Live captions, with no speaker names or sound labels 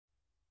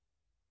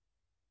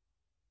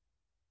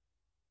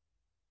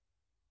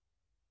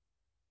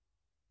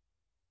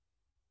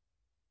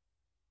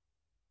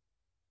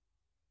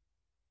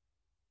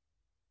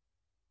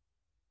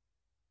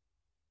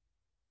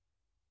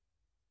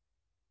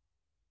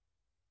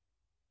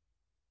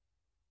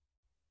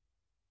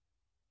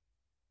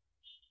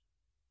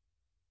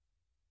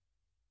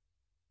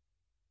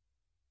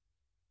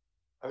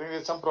I think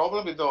there's some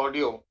problem with the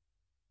audio.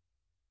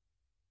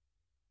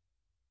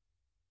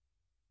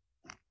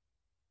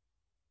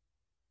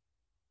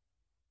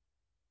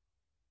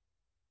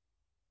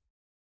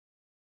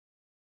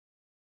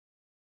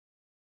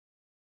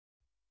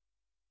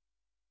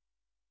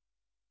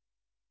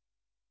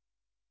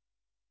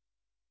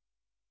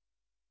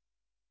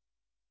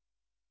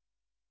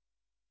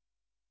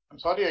 I'm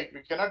sorry,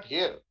 we cannot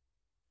hear.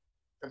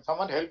 Can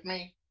someone help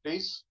me,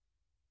 please?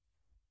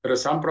 There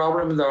is some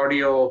problem with the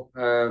audio,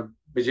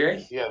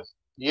 Vijay.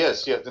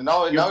 Yes.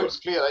 Now it's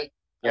clear.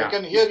 I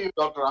can hear you,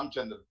 Dr.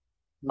 Ramchandran.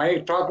 My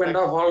talk went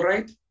off all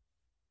right?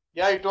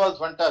 Yeah, it was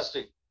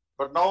fantastic.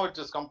 But now it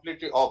is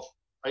completely off.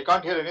 I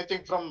can't hear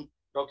anything from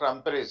Dr.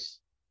 Umpierrez.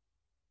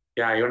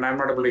 Yeah, even I'm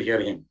not able to hear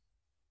him.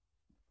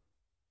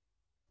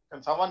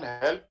 Can someone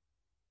help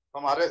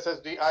from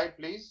RSSDI,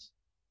 please?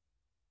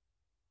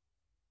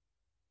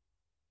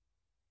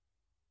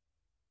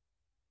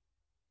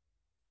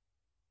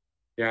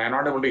 Yeah, I'm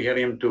not able to hear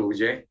him too,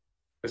 Vijay.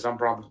 There's some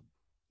problem.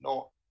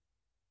 No.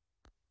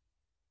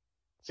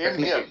 Same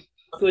here.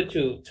 Good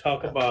to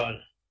talk about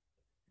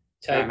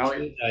type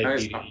 2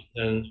 diabetes.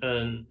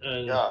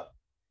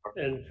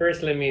 And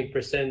first, let me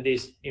present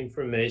this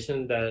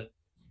information that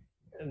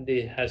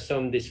has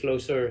some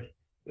disclosure.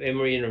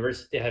 Emory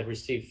University have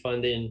received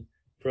funding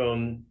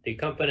from the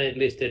company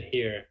listed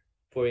here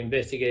for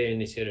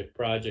investigator-initiated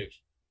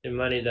projects. The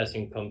money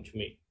doesn't come to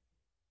me.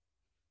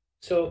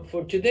 So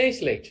for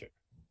today's lecture,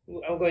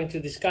 I'm going to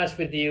discuss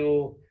with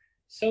you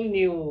some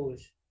new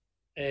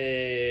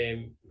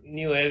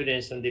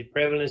evidence on the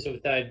prevalence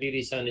of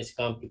diabetes and its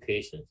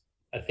complications.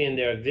 I think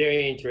they are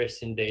very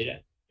interesting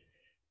data.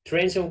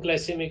 Trends on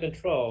glycemic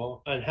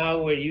control and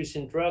how we're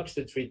using drugs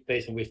to treat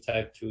patients with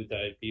type 2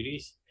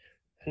 diabetes,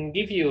 and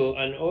give you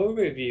an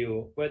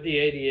overview what the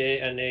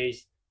ADA and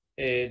ACE,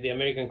 the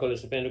American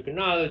College of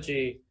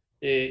Endocrinology,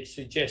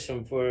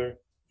 suggestion for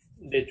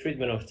the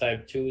treatment of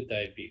type 2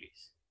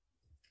 diabetes.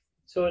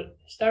 So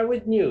start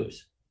with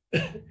news.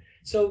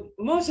 So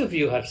most of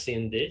you have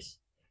seen this.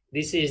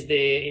 This is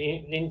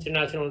the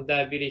International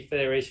Diabetes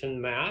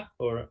Federation map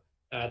or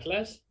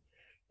atlas.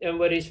 And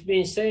what it's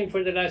been saying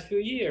for the last few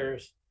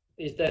years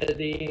is that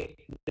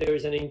there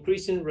is an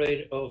increasing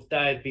rate of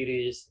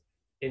diabetes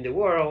in the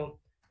world.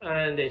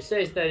 And it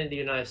says that in the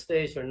United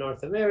States or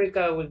North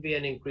America would be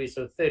an increase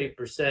of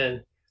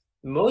 30%.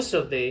 Most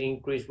of the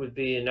increase would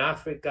be in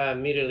Africa,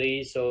 Middle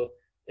East, so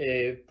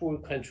poor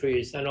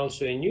countries, and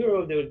also in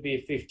Europe, there would be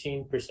a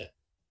 15%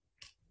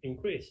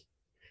 increase.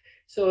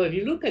 So if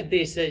you look at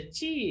this,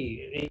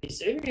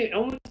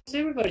 almost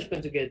everybody's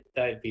going to get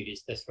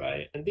diabetes, that's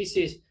right. And this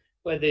is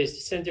what the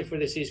Center for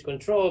Disease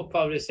Control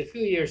published a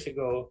few years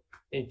ago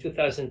in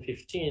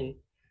 2015,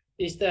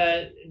 is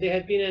that there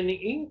had been an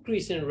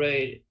increasing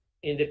rate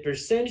in the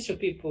percentage of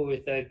people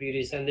with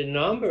diabetes and the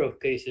number of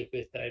cases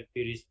with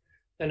diabetes.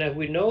 And as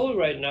we know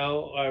right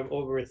now, are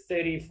over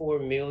 34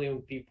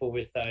 million people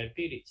with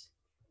diabetes.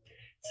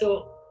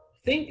 So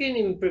thinking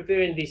in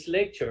preparing this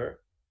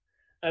lecture,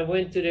 I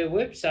went to the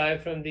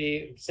website from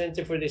the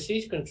Center for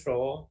Disease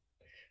Control,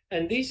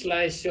 and this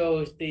slide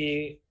shows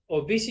the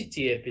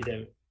obesity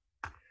epidemic.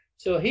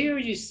 So here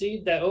you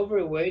see that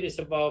overweight is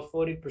about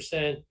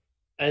 40%,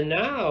 and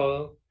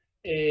now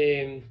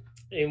in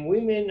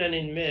women and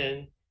in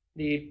men,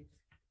 the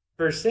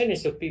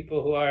percentage of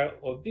people who are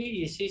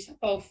obese is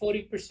about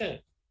 40%.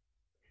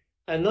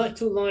 And not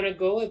too long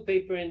ago, a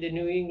paper in the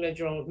New England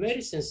Journal of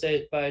Medicine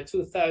says by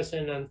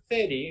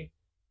 2030,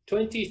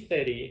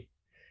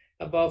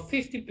 about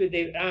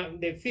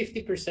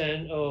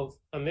 50% of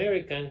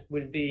Americans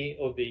will be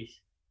obese.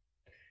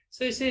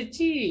 So I said,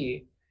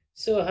 gee,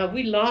 so have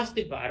we lost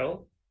the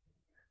battle?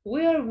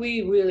 Where are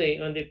we really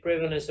on the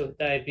prevalence of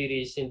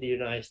diabetes in the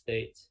United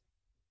States?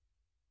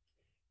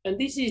 And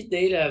this is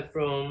data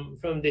from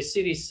the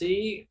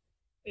CDC.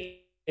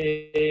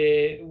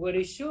 What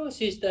it shows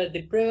is that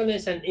the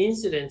prevalence and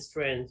incidence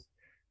trends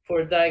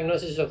for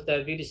diagnosis of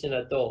diabetes in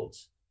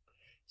adults.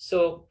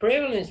 So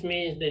prevalence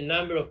means the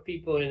number of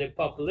people in the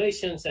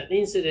populations, and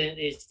incidence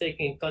is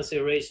taking into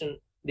consideration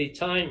the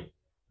time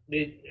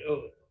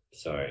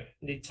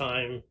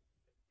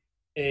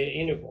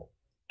interval.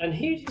 And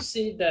here you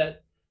see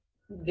that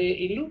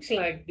it looks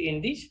like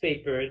in this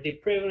paper, the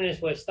prevalence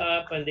was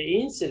up and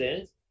the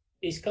incidence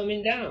is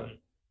coming down.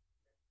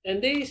 And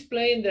they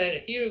explain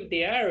that here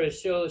the arrow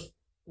shows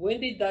when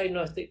the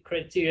diagnostic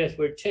criteria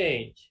were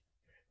changed.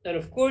 And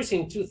of course,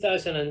 in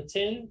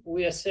 2010,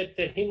 we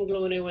accepted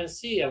hemoglobin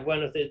A1C as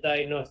one of the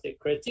diagnostic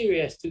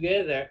criteria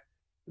together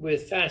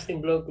with fasting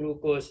blood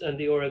glucose and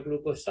the oral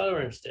glucose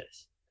tolerance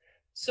test.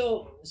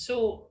 So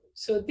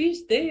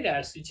these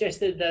data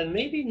suggested that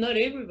maybe not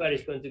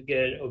everybody's going to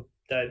get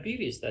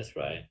diabetes, that's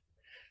right.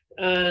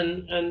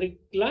 And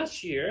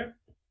last year,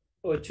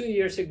 or 2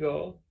 years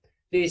ago,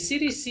 the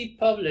CDC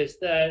published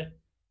that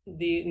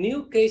the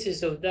new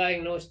cases of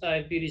diagnosed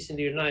diabetes in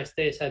the United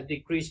States have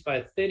decreased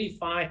by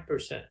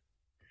 35%.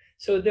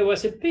 So there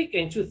was a peak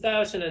in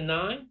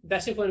 2009.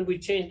 That's when we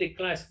changed the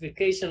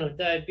classification of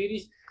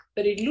diabetes,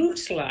 but it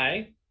looks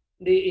like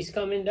it's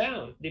coming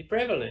down, the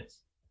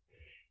prevalence.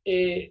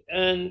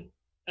 And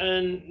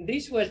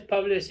this was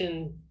published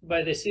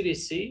by the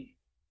CDC.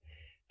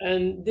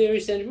 And there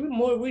is a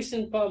more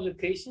recent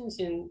publications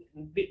in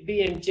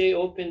BMJ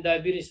Open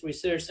Diabetes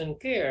Research and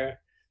Care,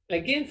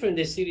 again from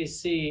the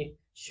CDC,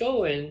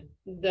 showing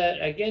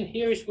that, again,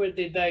 here's where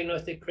the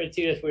diagnostic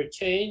criteria were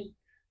changed,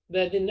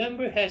 that the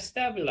number has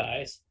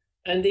stabilized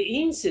and the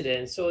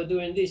incidence, so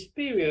during this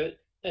period,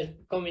 is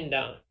coming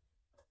down.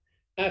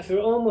 After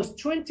almost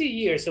 20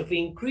 years of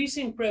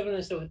increasing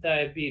prevalence of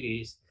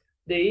diabetes,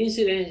 the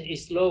incidence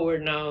is lower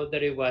now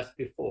than it was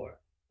before.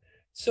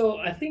 So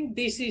I think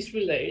this is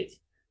related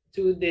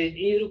to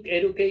the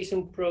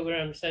education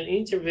programs and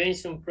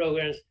intervention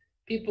programs.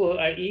 People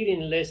are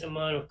eating less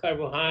amount of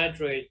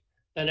carbohydrate,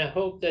 and I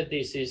hope that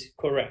this is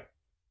correct.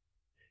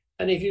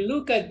 And if you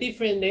look at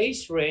different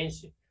age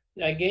range,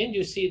 again,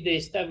 you see the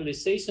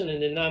stabilization in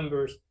the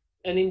numbers.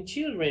 And in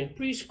children,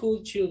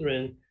 preschool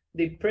children,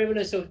 the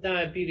prevalence of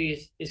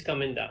diabetes is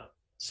coming down.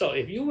 So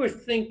if you were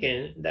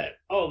thinking that,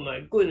 oh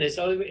my goodness,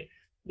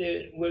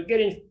 we're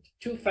getting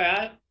too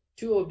fat,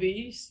 too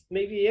obese,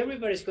 maybe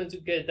everybody's going to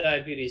get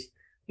diabetes.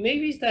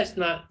 Maybe that's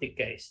not the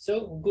case.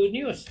 So good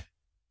news.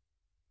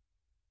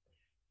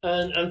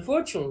 And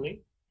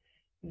unfortunately,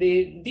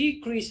 the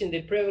decrease in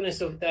the prevalence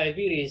of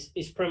diabetes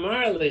is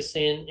primarily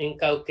seen in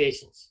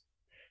Caucasians,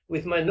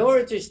 with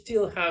minorities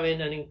still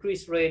having an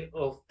increased rate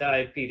of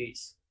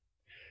diabetes.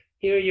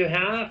 Here you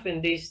have,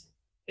 in this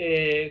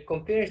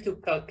compared to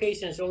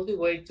Caucasians all the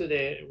way to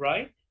the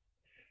right.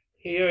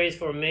 Here is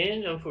for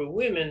men, and for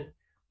women,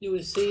 you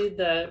will see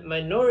that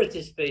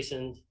minorities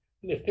patients,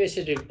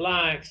 especially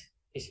Blacks,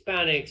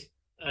 Hispanics,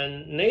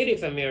 and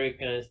Native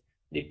Americans,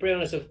 the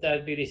prevalence of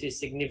diabetes is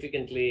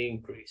significantly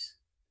increased.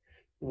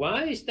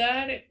 Why is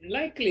that?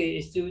 Likely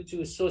it's due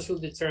to social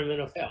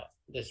determinant of health.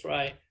 That's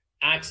right.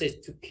 Access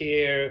to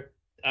care,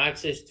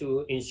 access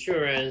to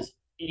insurance,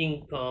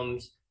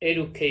 incomes,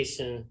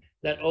 education,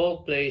 that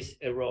all plays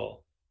a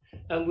role.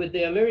 And with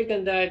the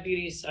American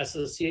Diabetes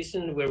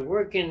Association, we're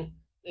working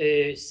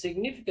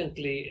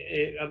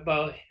significantly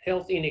about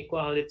health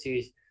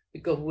inequalities,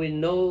 because we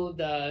know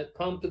that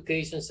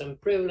complications and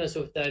prevalence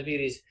of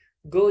diabetes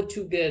go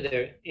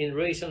together in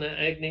racial and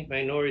ethnic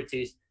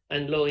minorities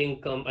and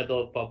low-income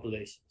adult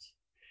populations.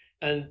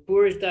 And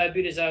poorest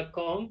diabetes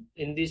outcome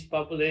in this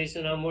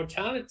population, and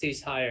mortality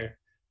is higher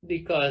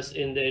because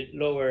in the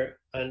lower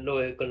and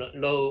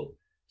low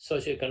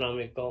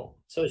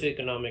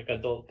socioeconomic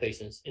adult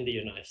patients in the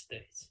United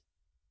States.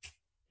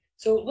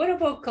 So what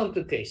about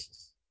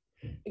complications?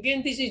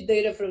 Again, this is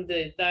data from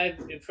the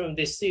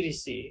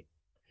CDC.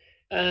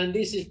 And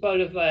this is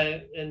published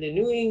in the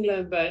New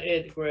England by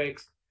Ed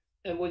Greggs.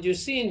 And what you're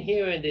seeing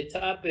here in the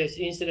top is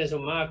incidence of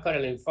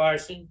myocardial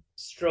infarction,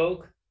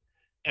 stroke,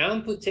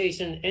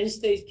 amputation,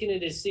 end-stage kidney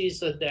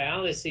disease or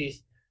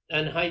dialysis,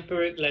 and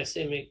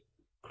hyperglycemic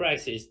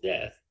crisis,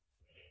 death.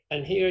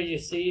 And here you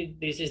see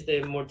this is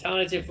the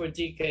mortality for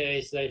DKA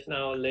is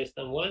now less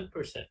than 1%.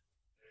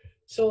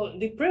 So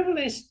the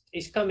prevalence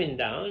is coming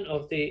down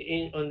of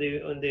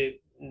the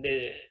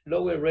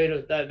lower rate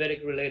of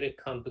diabetic-related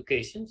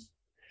complications.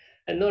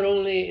 And not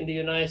only in the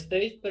United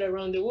States, but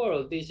around the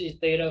world. This is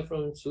data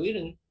from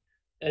Sweden.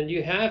 And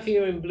you have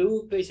here in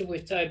blue patient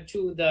with type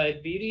 2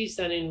 diabetes,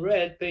 and in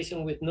red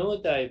patient with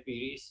no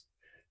diabetes.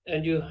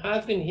 And you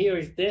have in here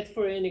is death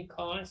for any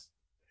cause.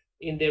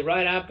 In the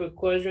right upper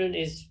quadrant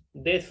is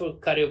death for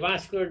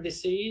cardiovascular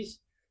disease.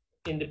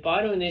 In the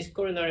bottom is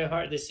coronary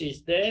heart disease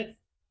death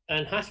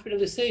and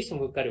hospitalization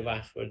with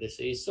cardiovascular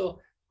disease. So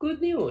good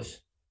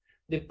news.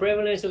 The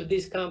prevalence of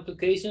these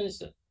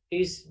complications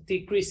is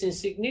decreasing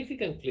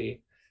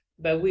significantly,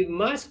 but we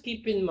must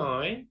keep in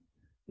mind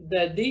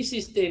that this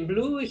is the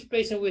blue is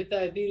patient with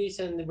diabetes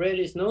and the red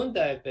is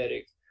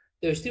non-diabetic.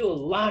 There's still a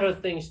lot of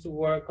things to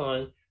work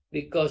on,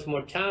 because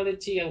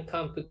mortality and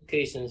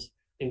complications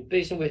in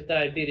patients with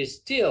diabetes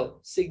still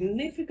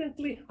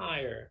significantly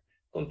higher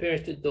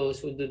compared to those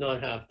who do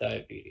not have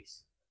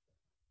diabetes.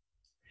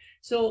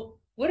 So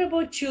what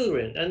about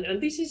children? And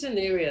this is an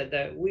area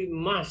that we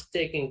must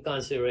take in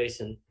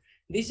consideration.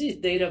 This is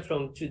data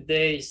from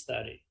today's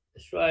study.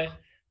 That's right.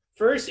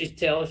 First, it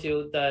tells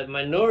you that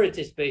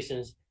minorities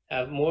patients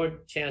have more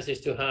chances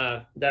to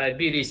have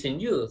diabetes in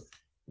youth.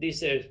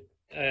 This is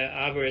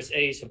average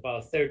age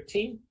about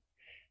 13.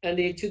 And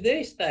the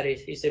today's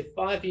study is a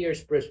 5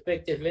 years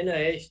prospective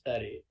NIH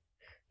study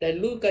that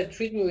look at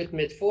treatment with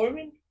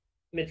metformin,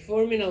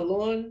 metformin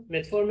alone,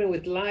 metformin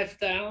with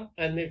lifestyle,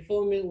 and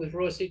metformin with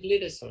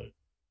rosiglitazone.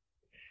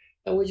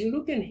 And what you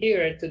look in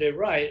here to the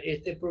right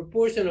is the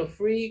proportion of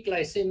free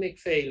glycemic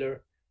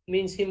failure,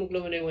 means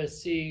hemoglobin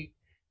A1C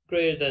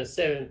greater than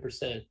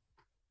 7%.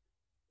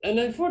 And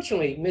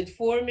unfortunately,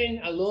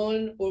 metformin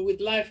alone or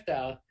with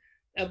lifestyle,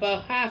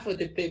 about half of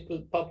the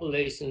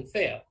population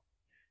fail.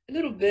 A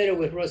little better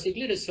with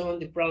rosiglitazone,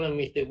 the problem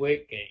is the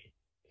weight gain.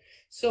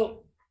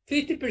 So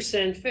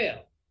 50%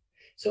 fail.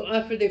 So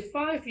after the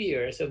 5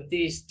 years of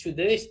these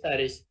today's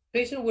studies,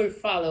 patients were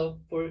followed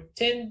for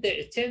 10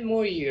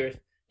 more years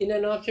in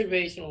an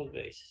observational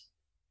basis.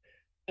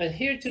 And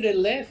here to the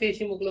left is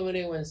hemoglobin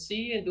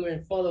A1C, and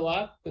during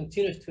follow-up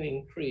continues to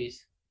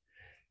increase.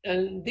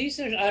 And these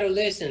are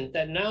adolescents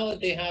that now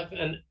they have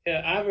an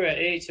average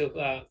age of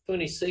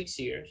 26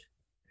 years.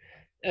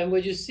 And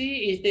what you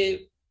see is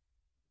the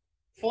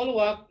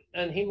follow-up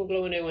and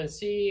hemoglobin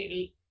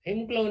A1C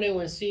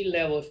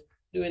levels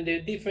during the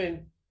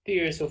different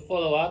periods of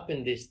follow-up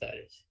in these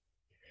studies.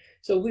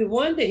 So we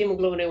want the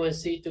hemoglobin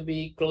A1C to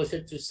be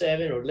closer to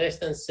 7 or less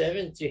than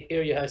 7. So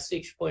here you have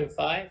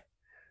 6.5,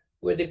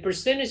 where the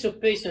percentage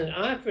of patients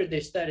after the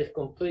study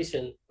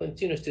completion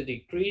continues to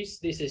decrease.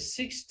 This is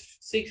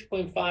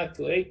 6.5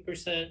 to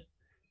 8%.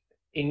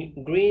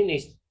 In green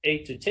is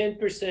 8 to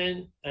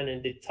 10%, and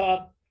in the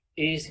top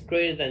is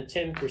greater than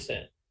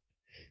 10%.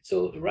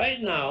 So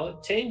right now,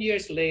 10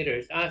 years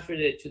later, after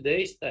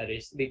today's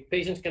studies, the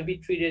patients can be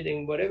treated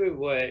in whatever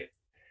way.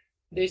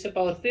 There's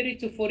about 30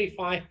 to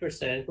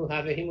 45% who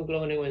have a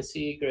hemoglobin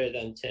A1C greater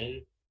than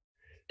 10.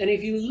 And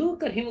if you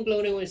look at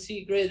hemoglobin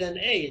A1C greater than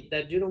 8,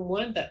 that you don't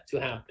want that to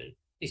happen,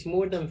 it's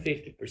more than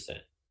 50%.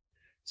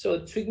 So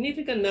a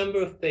significant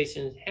number of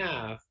patients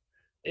have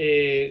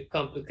a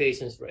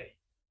complications rate.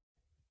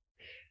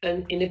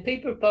 And in a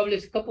paper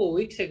published a couple of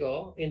weeks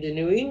ago in the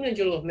New England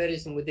Journal of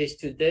Medicine with this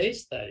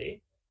today's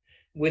study,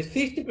 with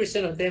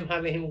 50% of them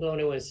having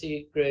hemoglobin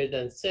A1C greater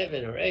than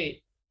 7 or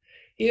 8,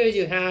 here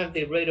you have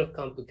the rate of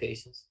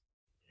complications.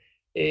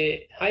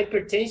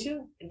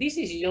 Hypertension, this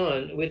is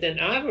young with an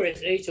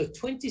average age of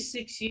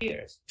 26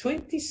 years.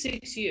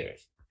 26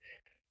 years.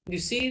 You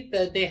see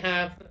that they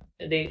have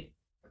the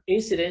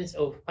incidence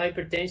of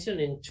hypertension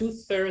in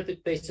 2/3 of the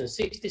patients,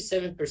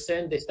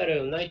 67%. They started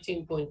on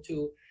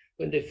 19.2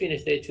 when they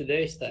finished their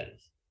today's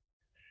studies.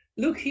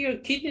 Look here,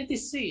 kidney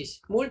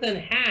disease. More than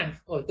half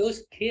of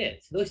those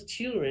kids, those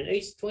children,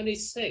 age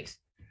 26,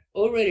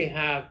 already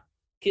have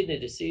kidney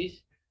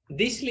disease.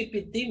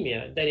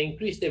 Dyslipidemia, that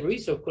increased the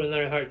risk of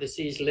coronary heart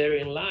disease later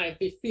in life,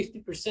 is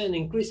 50%,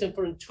 increasing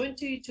from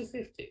 20 to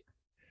 50.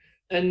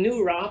 And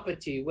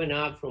neuropathy went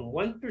up from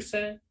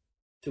 1%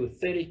 to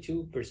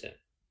 32%.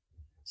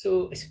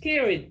 So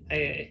scary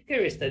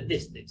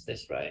statistics,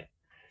 that's right.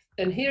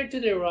 And here to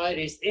the right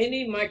is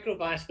any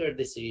microvascular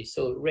disease,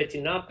 so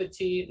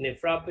retinopathy,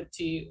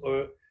 nephropathy,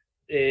 or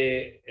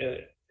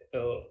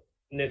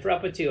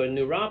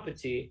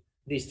neuropathy,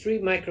 these three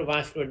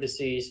microvascular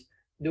disease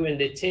during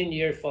the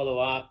 10-year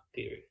follow-up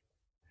period.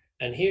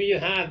 And here you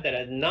have that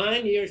at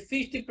 9 years,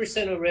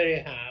 50% already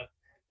have,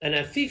 and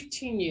at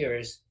 15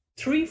 years,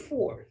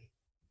 3/4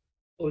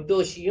 of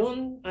those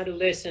young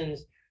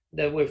adolescents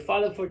that were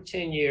followed for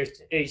 10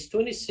 years, age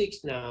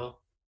 26 now,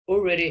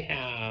 already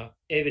have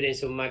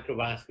evidence of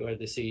microvascular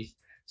disease.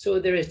 So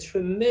there is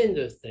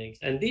tremendous things.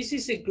 And this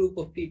is a group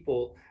of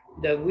people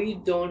that we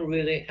don't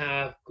really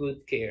have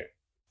good care.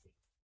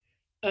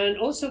 And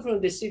also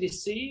from the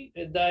CDC,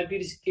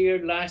 Diabetes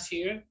Care last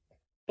year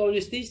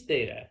published this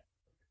data,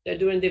 that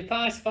during the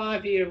past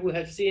 5 years, we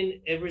have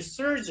seen a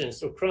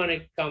resurgence of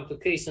chronic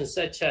complications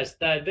such as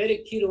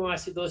diabetic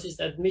ketoacidosis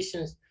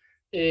admissions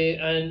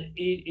and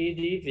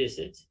ED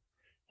visits.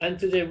 And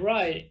to the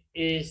right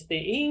is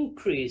the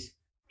increase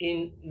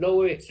in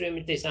lower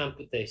extremities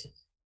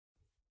amputations.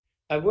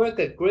 I work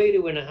at Grady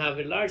when I have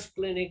a large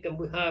clinic, and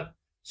we have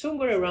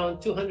somewhere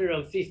around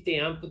 250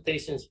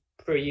 amputations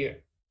per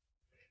year.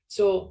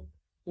 So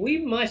we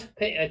must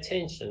pay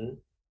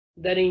attention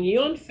that in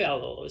young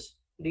fellows,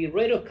 the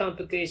rate of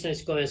complication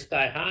is going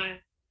sky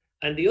high.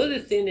 And the other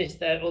thing is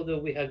that although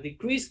we have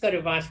decreased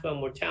cardiovascular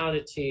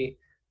mortality,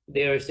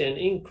 there's an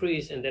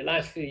increase in the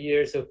last few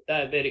years of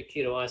diabetic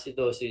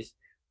ketoacidosis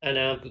and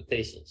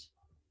amputations.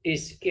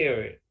 It's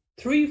scary.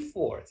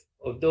 3/4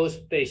 of those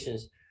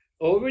patients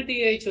over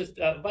the age of,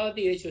 about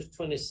the age of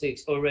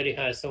 26 already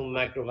has some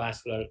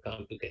microvascular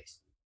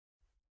complications.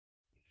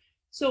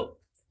 So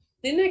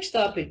the next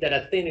topic that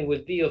I think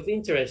would be of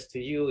interest to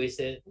you is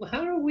that,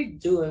 how are we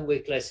doing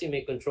with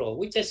glycemic control?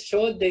 We just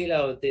showed data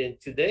of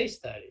today's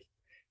studies,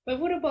 but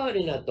what about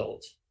in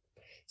adults?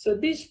 So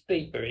this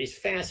paper is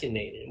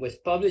fascinating. It was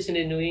published in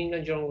the New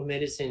England Journal of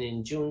Medicine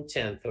in June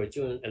 10th or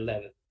June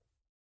 11th.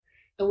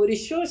 And what it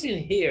shows in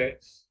here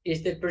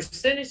is the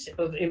percentage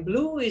of, in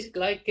blue is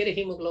glycated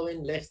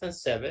hemoglobin less than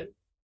 7,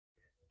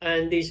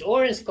 and this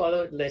orange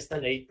color less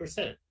than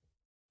 8%.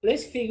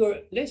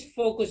 Let's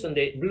focus on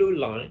the blue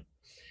line.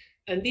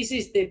 And this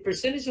is the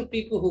percentage of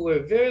people who were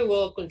very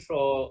well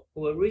controlled,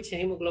 who were reaching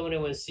hemoglobin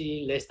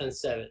A1C less than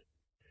 7.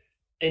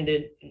 And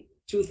then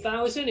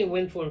 2000, it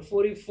went from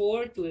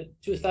 44 to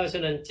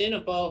 2010,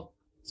 about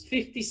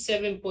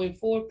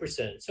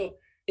 57.4%. So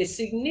a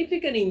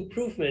significant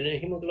improvement in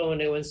hemoglobin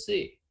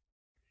A1C.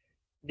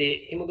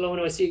 The hemoglobin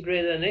A1C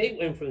greater than 8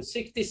 went from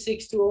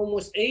 66 to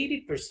almost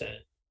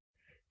 80%.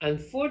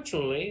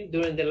 Unfortunately,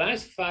 during the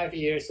last 5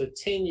 years or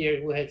 10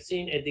 years, we have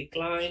seen a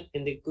decline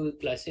in the good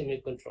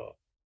glycemic control.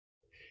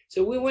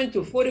 So we went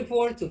to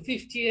 44 to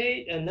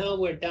 58, and now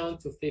we're down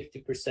to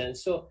 50%.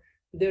 So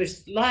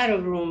there's a lot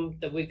of room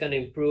that we can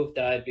improve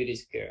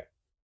diabetes care.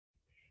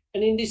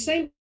 And in the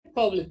same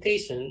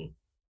publication,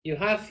 you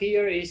have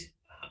here is,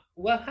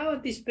 well, how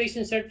these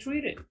patients are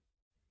treated.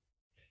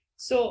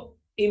 So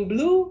In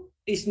blue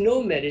is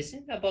no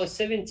medicine, about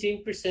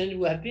 17%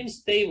 who have been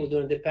stable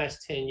during the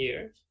past 10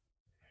 years.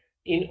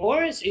 In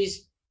orange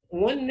is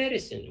one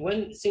medicine,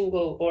 one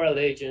single oral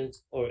agent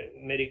or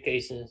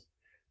medications.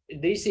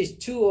 This is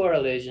 2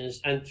 oral agents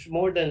and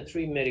more than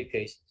 3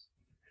 medications.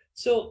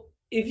 So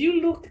if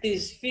you look at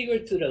this figure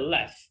to the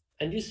left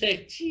and you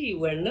say, gee,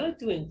 we're not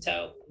doing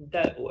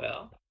that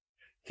well,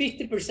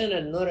 50%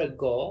 are not a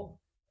goal,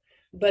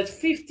 but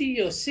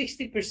 50 or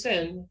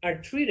 60%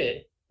 are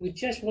treated with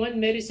just one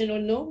medicine or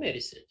no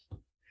medicine.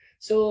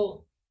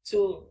 So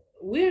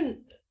we're,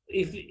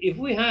 if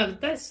we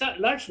have that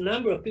large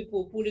number of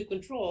people fully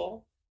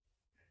controlled,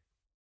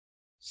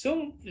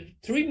 some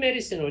 3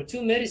 medicine or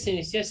 2 medicine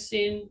is just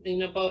seen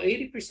in about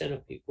 80%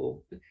 of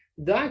people.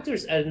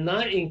 Doctors are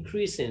not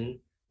increasing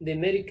the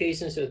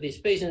medications of these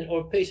patients,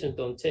 or patients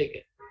don't take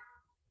it.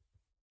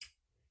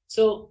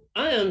 So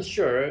I am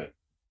sure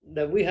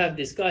that we have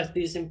discussed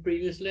this in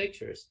previous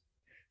lectures,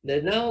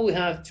 that now we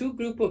have 2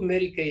 groups of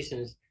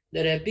medications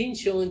that have been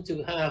shown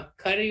to have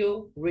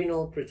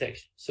cardiorenal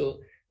protection. So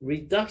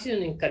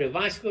reduction in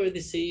cardiovascular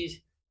disease,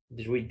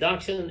 the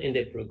reduction in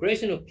the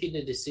progression of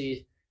kidney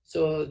disease.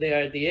 So they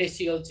are the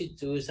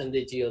SGLT2s and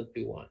the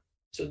GLP-1.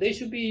 So they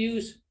should be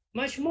used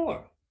much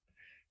more.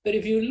 But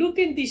if you look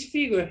at this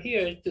figure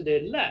here to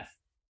the left,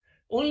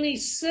 only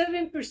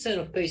 7%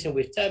 of patients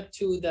with type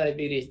 2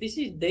 diabetes, this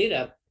is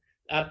data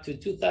up to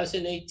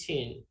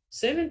 2018,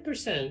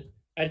 7%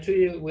 are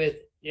treated with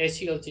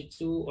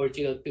SGLT2 or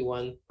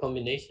GLP-1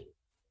 combination,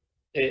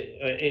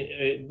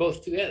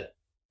 both together.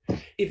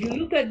 If you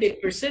look at the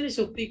percentage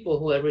of people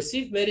who have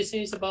received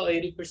medicine, it's about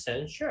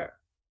 80%, sure.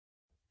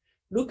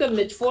 Look at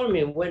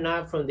metformin, went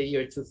up from the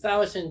year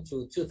 2000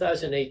 to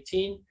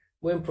 2018,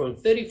 went from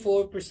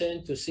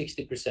 34% to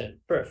 60%,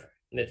 perfect.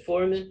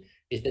 Metformin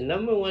is the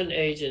 #1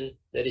 agent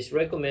that is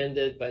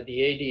recommended by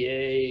the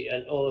ADA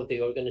and all of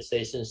the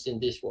organizations in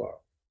this world.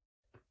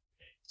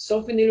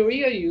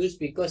 Sulfonylurea use,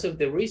 because of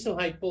the risk of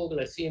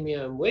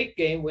hypoglycemia and weight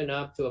gain, went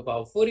up to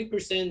about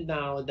 40%,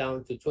 now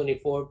down to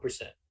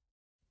 24%.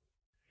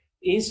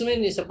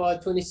 Insulin is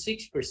about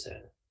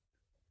 26%.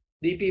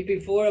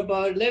 DPP-4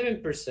 about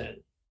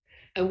 11%.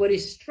 And what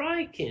is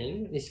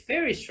striking, is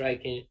very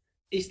striking,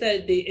 is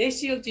that the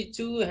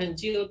SGLT2 and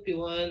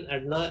GLP-1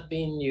 are not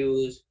being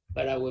used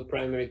by our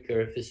primary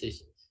care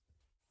physicians.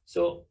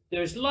 So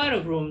there's a lot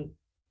of room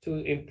to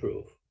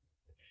improve.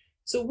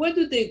 So what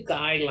do the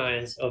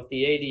guidelines of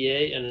the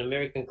ADA and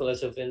American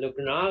College of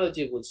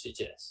Endocrinology would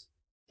suggest?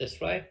 That's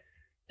right.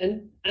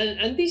 And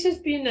this has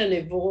been an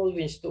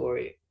evolving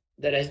story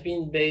that has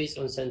been based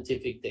on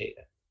scientific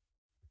data.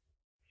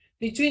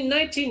 Between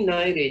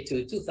 1990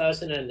 to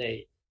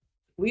 2008,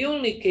 we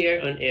only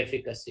care on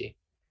efficacy,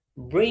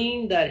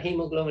 bringing that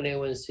hemoglobin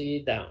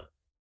A1C down.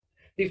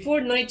 Before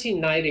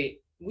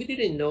 1990, we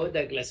didn't know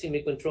that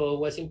glycemic control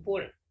was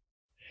important.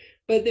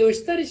 But there were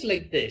studies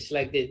like this,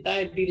 like the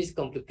diabetes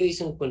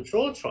complication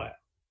control trial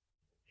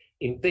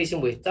in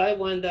patients with type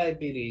 1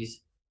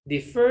 diabetes, the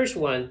first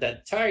one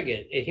that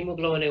target a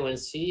hemoglobin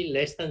A1C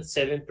less than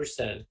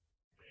 7%,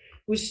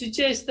 which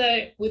suggests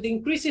that with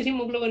increasing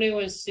hemoglobin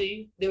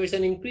A1C, there is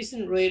an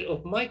increasing rate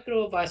of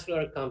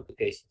microvascular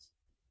complications,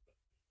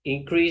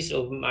 increase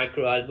of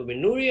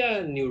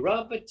microalbuminuria,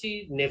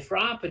 neuropathy,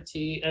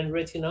 nephropathy, and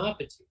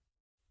retinopathy.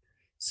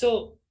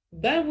 So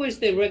that was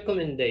the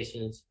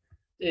recommendations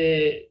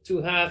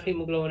to have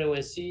hemoglobin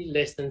A1C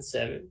less than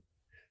 7.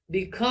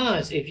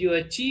 Because if you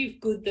achieve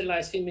good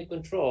glycemic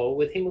control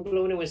with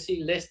hemoglobin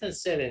A1C less than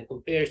 7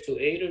 compared to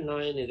 8 or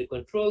 9 in the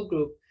control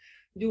group,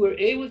 you were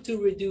able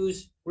to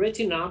reduce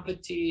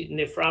retinopathy,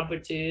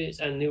 nephropathy,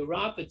 and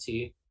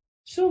neuropathy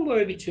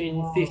somewhere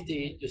between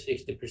 50 to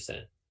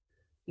 60%.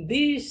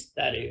 This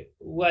study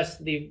was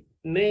the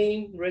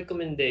main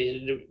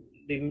recommendation.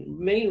 The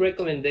main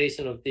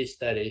recommendation of this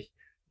study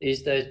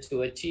is that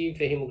to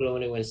achieve a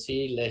hemoglobin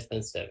A1C less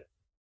than 7.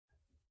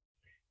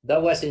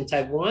 That was in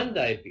type 1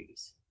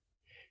 diabetes.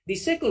 The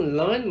second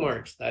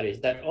landmark study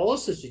that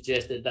also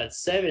suggested that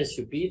 7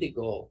 should be the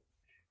goal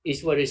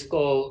is what is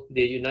called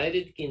the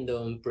United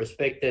Kingdom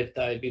Prospective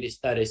Diabetes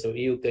Studies, or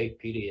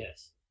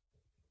UK-PDS.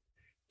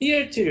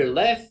 Here to the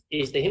left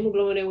is the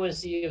hemoglobin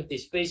A1C of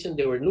this patient.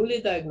 They were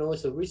newly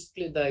diagnosed or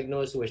recently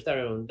diagnosed, were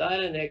started on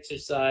diet and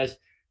exercise,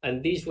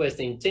 and this was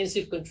the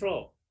intensive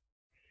control.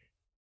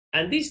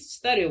 And this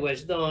study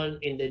was done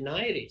in the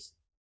 90s.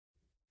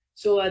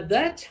 So at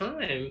that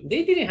time,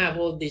 they didn't have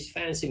all this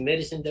fancy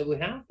medicine that we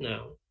have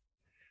now.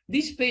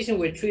 These patients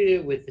were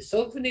treated with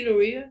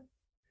sulfonylurea,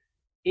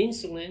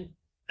 insulin,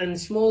 and a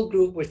small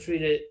group was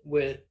treated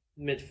with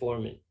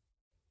metformin.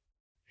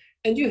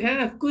 And you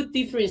have good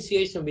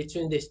differentiation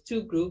between these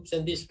 2 groups,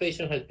 and this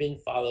patient has been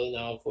followed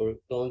now for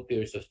long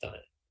periods of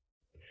time.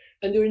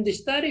 And during the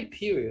study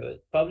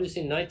period, published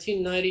in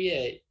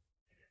 1998,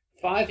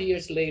 5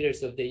 years later,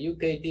 so the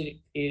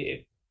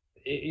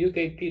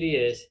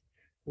UK-PDS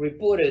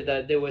reported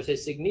that there was a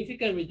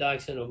significant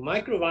reduction of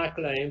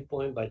microvascular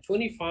endpoint by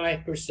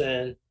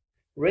 25%,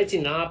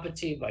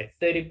 retinopathy by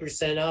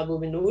 30%,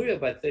 albuminuria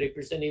by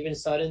 30%, even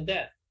sudden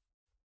death.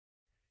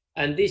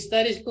 And these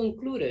studies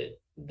concluded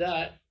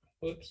that,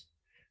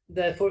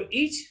 that for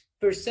each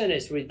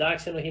percentage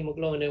reduction of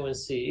hemoglobin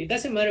A1C, it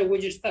doesn't matter where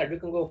you start. You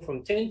can go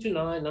from 10 to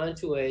 9, 9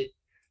 to 8,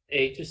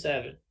 8 to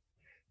 7.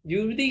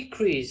 You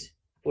decrease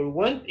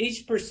for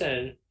each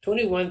percent,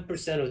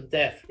 21% of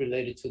death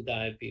related to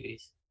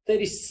diabetes,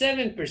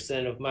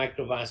 37% of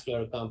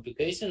microvascular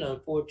complication, and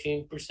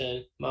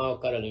 14%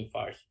 myocardial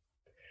infarction.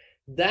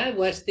 That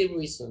was the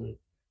reason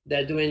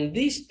that during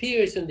these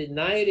periods from the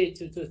 90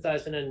 to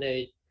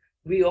 2008,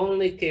 we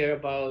only care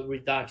about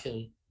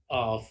reduction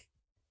of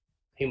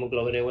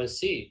hemoglobin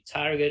A1C,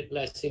 target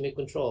glycemic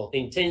control,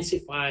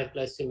 intensified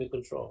glycemic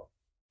control.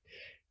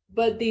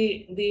 But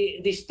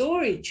the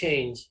story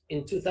changed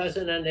in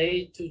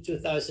 2008 to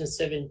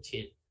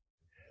 2017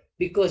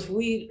 because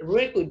we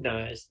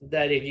recognized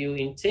that if you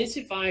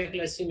intensify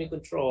glycemic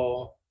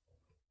control,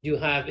 you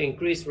have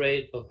increased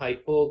rate of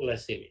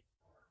hypoglycemia.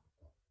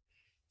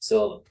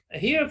 So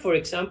here, for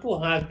example,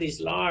 have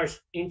these large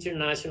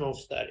international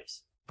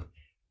studies.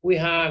 We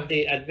have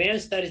the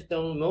advanced studies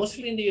done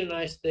mostly in the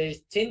United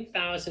States,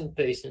 10,000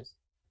 patients.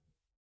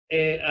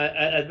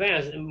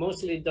 Advanced,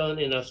 mostly done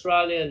in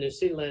Australia, New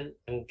Zealand,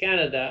 and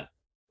Canada,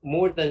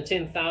 more than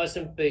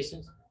 10,000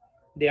 patients.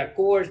 The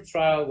Accord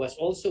trial was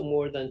also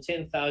more than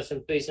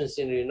 10,000 patients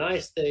in the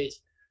United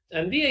States,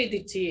 and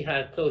VADT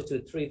had close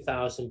to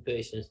 3,000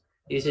 patients.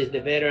 This is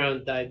the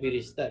veteran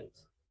diabetes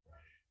studies.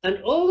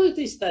 And all of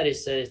these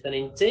studies says that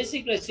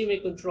intensive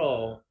glycemic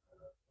control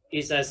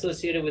is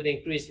associated with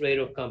increased rate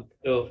of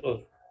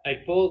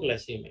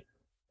hypoglycemia.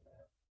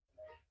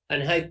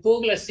 And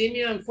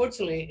hypoglycemia,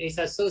 unfortunately, is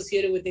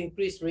associated with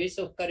increased risk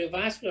of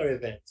cardiovascular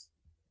events.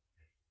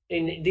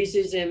 And this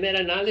is a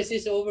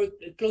meta-analysis over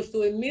close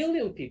to 1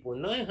 million people,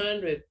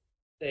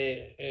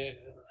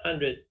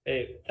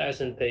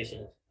 900,000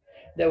 patients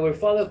that were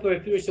followed for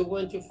a period of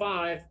 1 to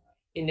 5.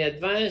 In the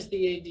advanced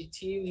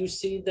DADT, you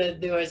see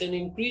that there was an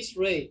increased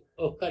rate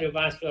of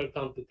cardiovascular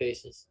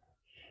complications.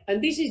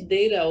 And this is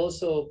data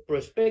also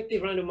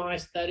prospective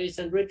randomized studies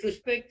and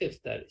retrospective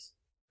studies.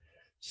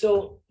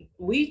 So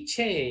we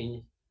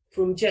changed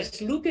from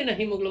just looking at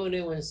hemoglobin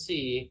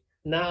A1C,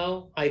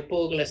 now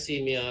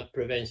hypoglycemia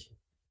prevention.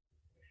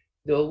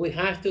 Though we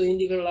have to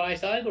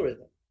individualize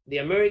algorithm. The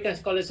American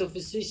College of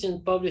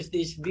Physicians published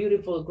this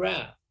beautiful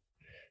graph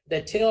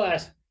that tell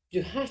us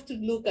you have to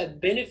look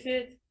at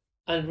benefit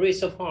and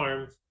risk of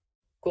harm,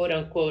 quote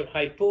unquote,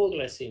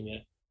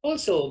 hypoglycemia,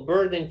 also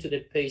burden to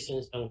the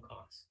patients and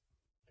cost.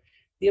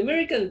 The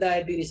American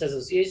Diabetes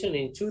Association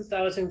in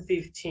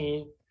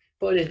 2015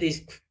 published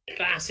this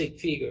classic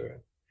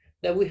figure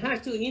that we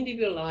have to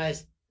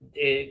individualize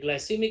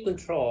glycemic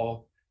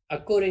control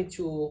according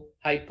to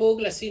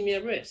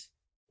hypoglycemia risk.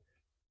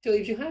 So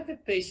if you have a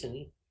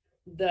patient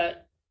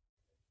that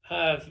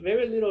have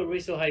very little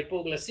risk of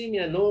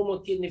hypoglycemia, normal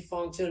kidney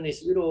function,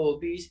 is little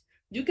obese,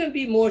 you can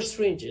be more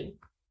stringent.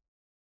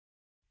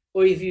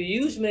 Or if you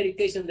use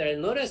medications that are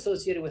not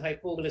associated with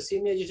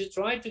hypoglycemia, you should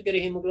try to get a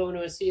hemoglobin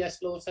A1C as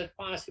close as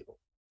possible.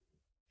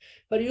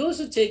 But you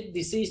also take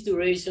disease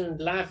duration,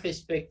 life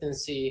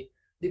expectancy,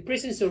 the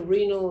presence of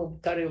renal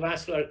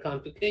cardiovascular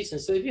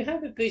complications. So if you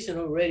have a patient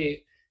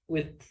already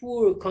with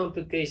poor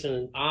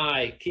complications,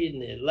 eye,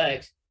 kidney,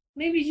 legs,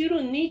 maybe you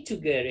don't need to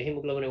get a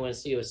hemoglobin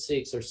A1C of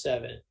 6 or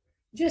 7.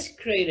 Just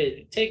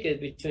take it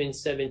between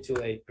 7 to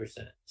 8%.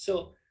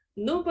 So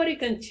nobody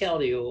can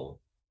tell you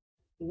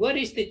what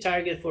is the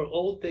target for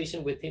all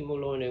patients with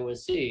hemoglobin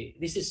A1C.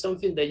 This is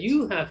something that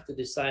you have to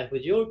decide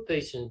with your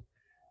patient,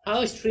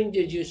 how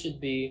stringent you should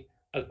be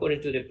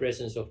according to the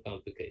presence of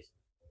complications.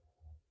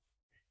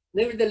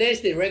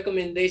 Nevertheless, the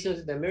recommendations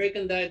of the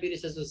American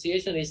Diabetes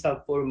Association is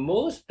that for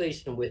most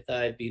patients with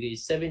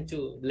diabetes,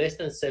 less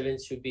than 7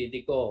 should be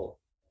the goal.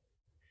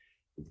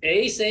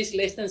 A says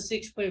less than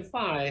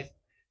 6.5,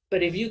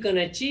 but if you can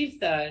achieve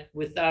that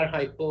without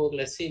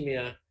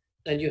hypoglycemia,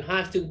 then you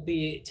have to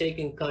be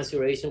taking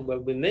consideration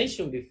what we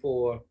mentioned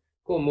before,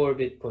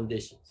 comorbid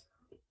conditions.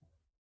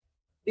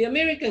 The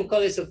American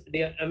College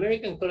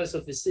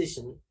of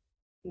Physicians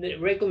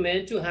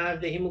recommend to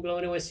have the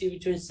hemoglobin A1C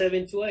between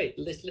 7 to 8,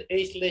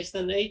 less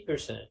than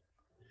 8%.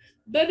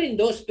 But in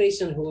those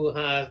patients who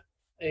have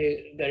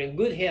got in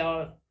good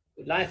health,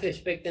 life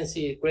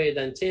expectancy greater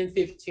than 10,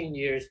 15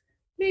 years,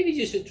 maybe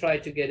you should try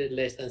to get it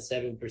less than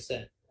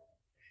 7%.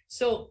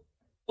 So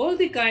all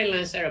the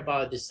guidelines are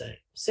about the same.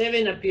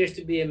 7 appears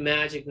to be a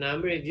magic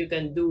number. If you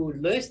can do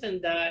less than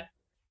that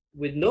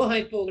with no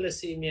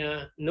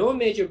hypoglycemia, no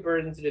major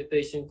burden to the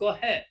patient, go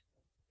ahead.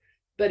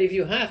 But if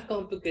you have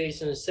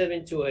complications,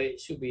 7 to 8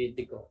 should be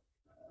the goal.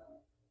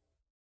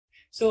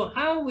 So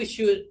how we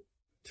should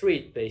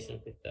treat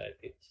patients with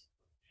diabetes?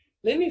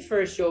 Let me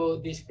first show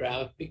this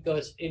graph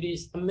because it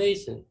is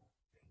amazing.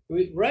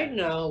 Right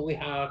now we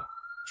have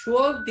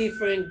 12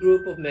 different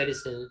groups of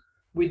medicine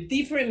with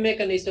different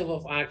mechanisms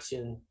of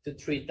action to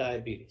treat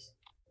diabetes.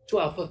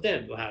 12 of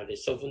them. We have the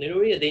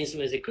sulfonylurea, the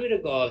insulin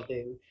secretagogue,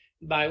 the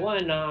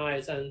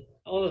bioanalytes, and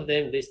all of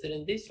them listed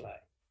in this slide.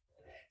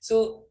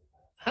 So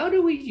how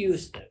do we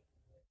use them?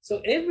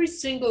 So every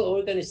single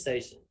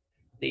organization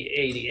The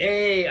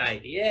ADA,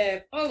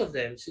 IDF, all of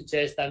them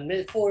suggest that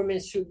metformin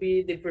should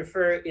be the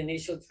preferred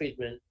initial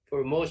treatment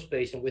for most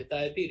patients with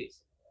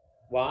diabetes.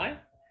 Why?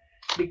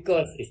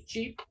 Because it's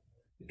cheap.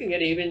 You can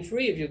get it even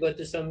free if you go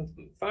to some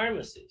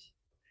pharmacies.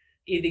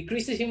 It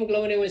decreases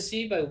hemoglobin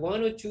A1C by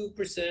 1 or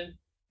 2%.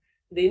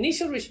 The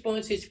initial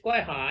response is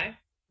quite high,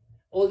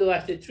 although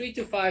after 3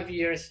 to 5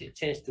 years, it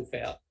tends to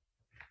fail.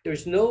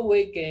 There's no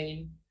weight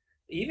gain.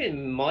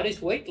 Even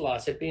modest weight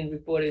loss have been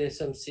reported in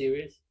some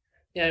series.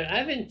 Now,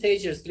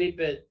 advantageous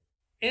lipid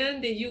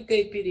and the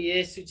UK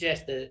PDS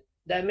suggested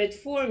that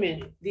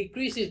metformin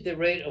decreases the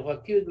rate of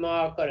acute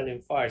myocardial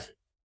infarction.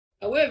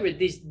 However,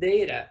 this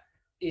data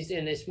is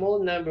in a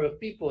small number of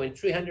people, in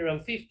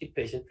 350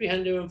 patients,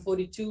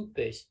 342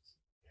 patients.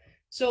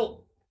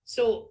 So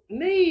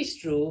maybe it's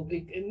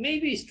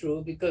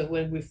true because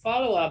when we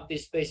follow up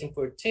this patient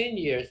for 10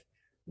 years,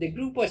 the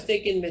group was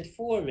taking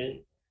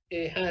metformin,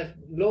 it had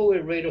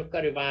lower rate of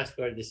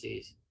cardiovascular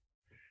disease.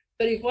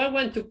 But if I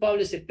want to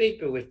publish a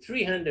paper with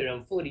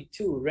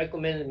 342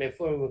 recommended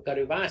metformin with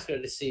cardiovascular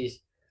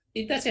disease,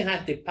 it doesn't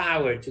have the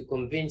power to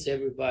convince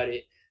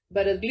everybody,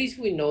 but at least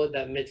we know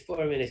that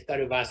metformin is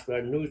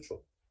cardiovascular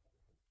neutral.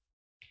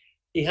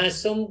 It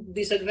has some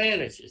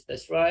disadvantages,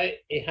 that's right.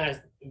 It has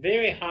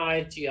very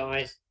high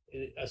GI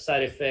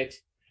side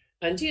effects,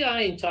 and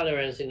GI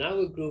intolerance in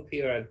our group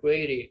here at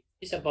Grady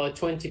is about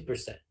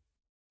 20%.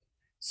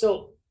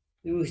 So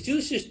you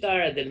should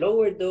start at the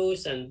lower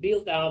dose and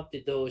build out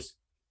the dose,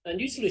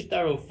 and usually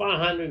start on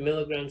 500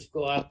 milligrams,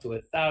 go up to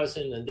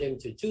 1,000, and then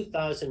to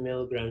 2,000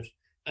 milligrams.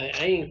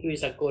 I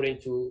increase according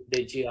to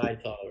the GI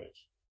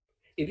tolerance.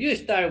 If you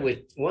start with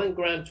 1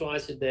 gram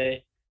twice a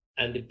day,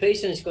 and the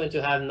patient is going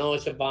to have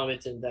nausea,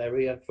 vomit, and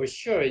diarrhea, for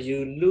sure,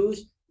 you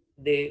lose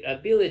the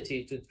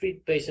ability to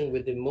treat patients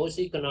with the most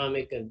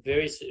economic and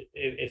very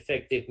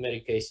effective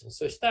medication.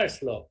 So start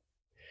slow.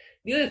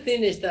 The other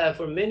thing is that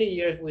for many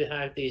years, we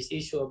have this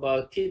issue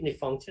about kidney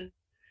function,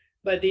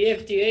 but the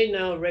FDA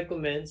now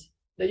recommends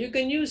that you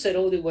can use it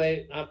all the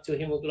way up to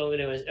hemoglobin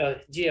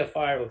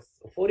GFR of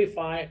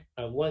 45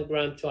 and 1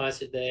 gram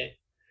twice a day.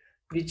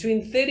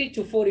 Between 30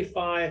 to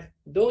 45,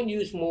 don't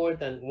use more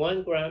than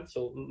 1 gram,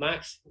 so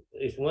max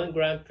is 1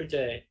 gram per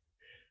day.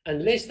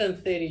 And less than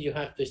 30, you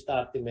have to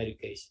stop the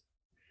medication.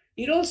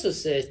 It also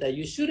says that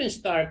you shouldn't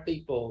start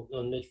people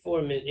on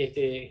metformin if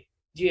the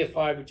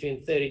GFR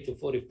between 30 to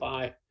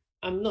 45.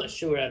 I'm not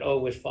sure I'd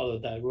always follow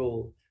that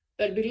rule.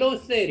 But below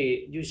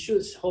 30, you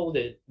should hold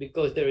it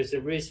because there is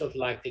a risk of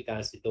lactic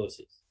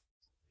acidosis.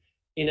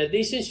 In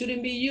addition,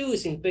 shouldn't be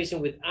used in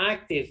patients with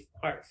active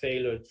heart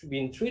failure,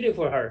 being treated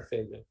for heart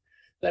failure.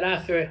 But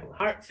after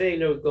heart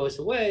failure goes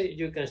away,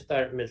 you can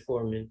start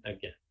metformin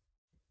again.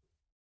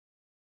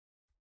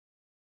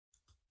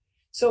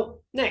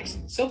 So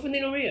next,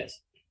 sulfonylureas.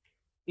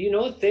 You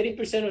know,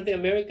 30% of the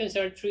Americans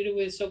are treated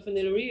with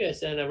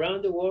sulfonylureas, and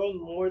around the world,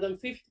 more than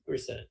 50%.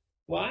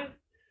 Why?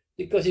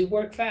 Because it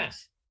works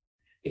fast.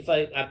 If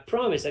I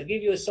promise, I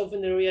give you a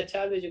sulfonylurea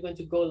tablet, you're going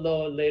to go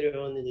low later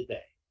on in the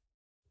day.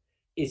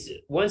 It's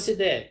once a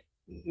day,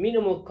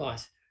 minimal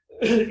cost.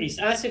 It's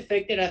as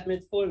effective as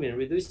metformin,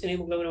 reducing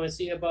hemoglobin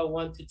A1C about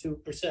 1 to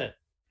 2%.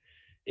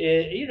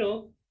 You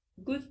know,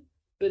 good,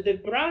 but the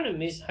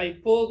problem is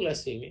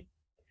hypoglycemia.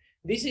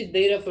 This is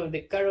data from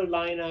the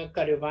Carolina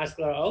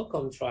cardiovascular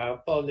outcome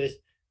trial published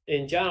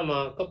in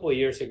JAMA a couple of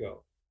years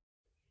ago.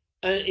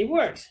 And it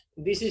works.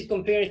 This is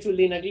compared to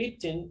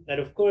linagliptin, that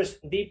of course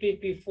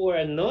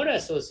DPP-4 are not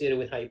associated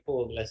with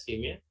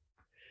hypoglycemia.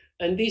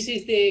 And this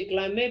is the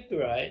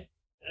glimepiride,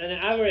 an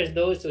average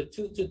dose of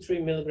 2 to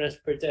 3 milligrams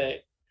per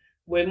day,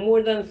 where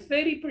more than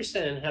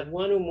 30% have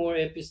 1 or more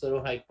episodes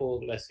of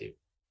hypoglycemia.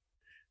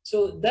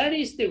 So that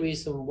is the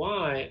reason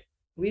why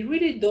we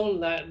really don't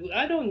like,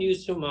 I don't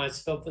use so much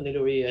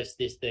sulfonylureas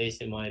these days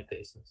in my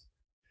patients.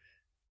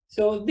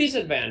 So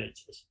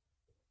disadvantages: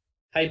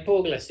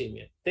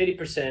 hypoglycemia,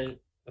 30%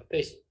 of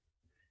patients.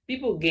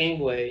 People gain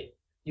weight.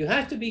 You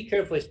have to be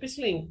careful,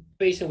 especially in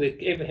patients with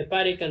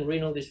hepatic and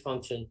renal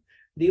dysfunction.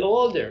 The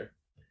older,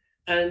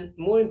 and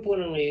more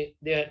importantly,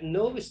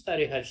 no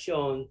study has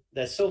shown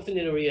that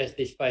sulfonylureas,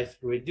 despite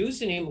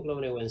reducing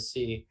hemoglobin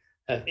A1C,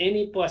 have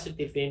any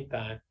positive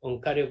impact on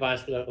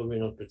cardiovascular or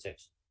renal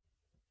protection.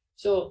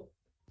 So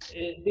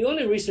the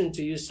only reason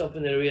to use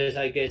sulfonylureas,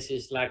 I guess,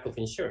 is lack of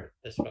insurance.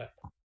 That's right.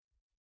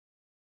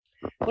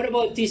 What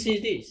about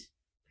TZDs?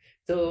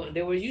 So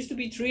there were used to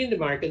be 3 in the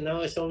market.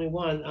 Now it's only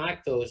 1,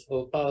 Actos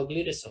or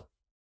pioglitazone.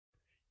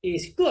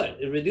 It's good.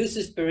 It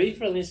reduces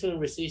peripheral insulin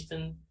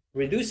resistance,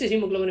 reduces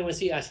hemoglobin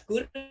A1C as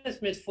good as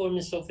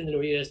metformin,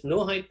 sulfonylureas,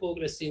 no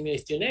hypoglycemia,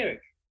 is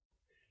generic.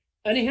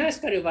 And it has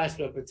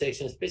cardiovascular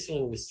protection,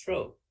 especially with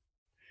stroke.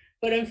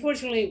 But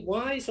unfortunately,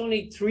 why is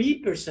only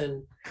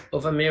 3%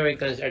 of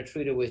Americans are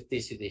treated with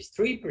TZDs?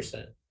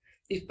 3%.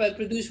 It's by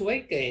produce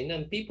weight gain,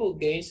 and people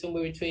gain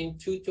somewhere between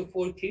 2 to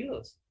 4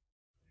 kilos.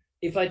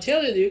 If I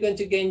tell you that you're going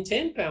to gain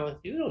 10 pounds,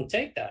 you don't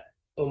take that,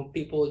 or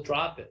people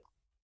drop it.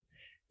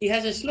 It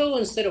has a slow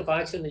onset of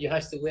action that you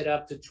have to wait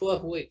up to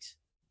 12 weeks.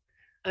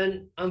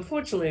 And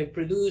unfortunately, it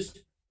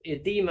produces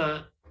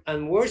edema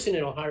and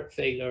worsening of heart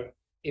failure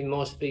in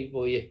most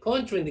people, yet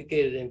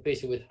contraindicated in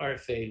patients with heart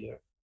failure,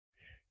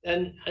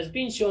 and has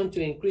been shown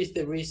to increase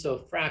the risk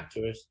of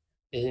fractures.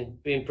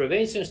 In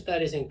prevention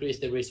studies, increase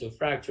the risk of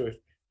fractures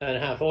and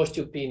have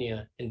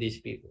osteopenia in these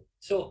people.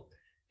 So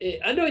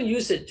I don't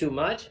use it too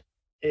much.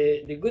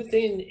 The good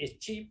thing is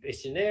cheap,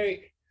 it's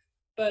generic,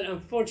 but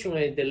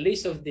unfortunately, the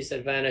list of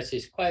disadvantages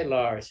is quite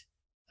large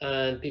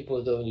and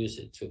people don't use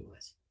it too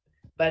much.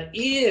 But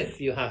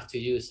if you have to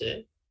use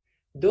it,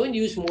 don't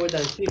use more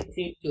than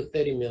 15 to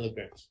 30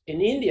 milligrams.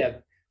 In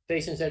India,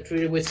 patients are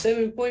treated with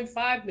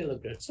 7.5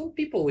 milligrams. Some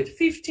people with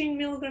 15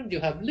 milligrams, you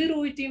have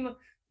little edema,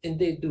 and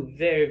they do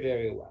very,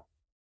 very well.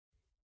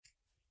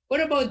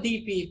 What about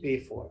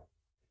DPP-4?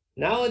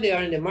 Now they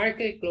are in the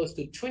market close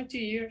to 20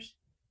 years.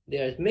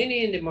 There are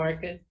many in the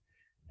market,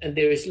 and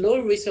there is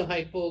low risk of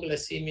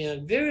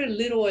hypoglycemia, very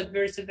little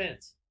adverse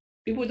events.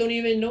 People don't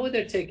even know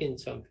they're taking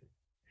something.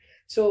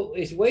 So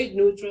it's weight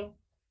neutral.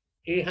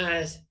 It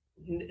has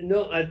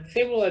no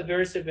favorable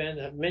adverse event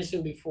I've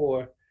mentioned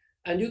before,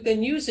 and you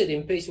can use it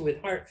in patients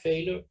with heart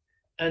failure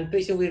and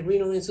patients with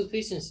renal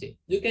insufficiency.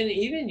 You can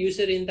even use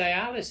it in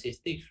dialysis.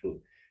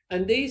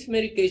 And these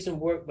medications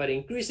work by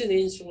increasing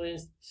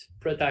insulin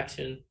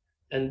production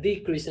and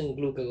decreasing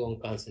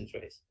glucagon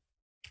concentrates.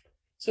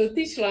 So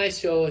this slide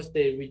shows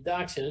the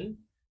reduction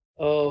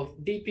of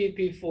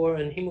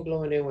DPP-4 and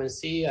hemoglobin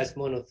A1C as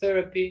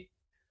monotherapy.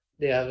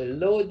 They have a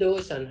low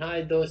dose and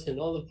high dose in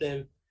all of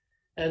them.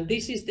 And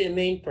this is the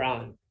main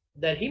problem,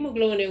 that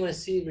hemoglobin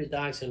A1C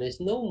reduction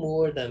is no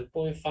more than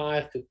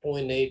 0.5 to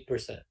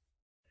 0.8%.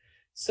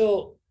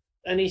 So,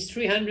 and it's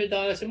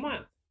 $300 a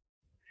month.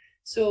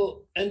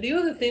 So, and the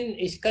other thing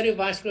is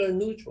cardiovascular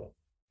neutral.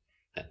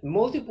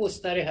 Multiple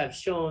studies have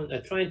shown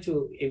that trying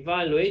to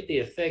evaluate the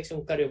effects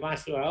on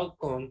cardiovascular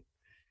outcome,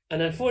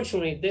 and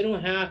unfortunately, they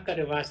don't have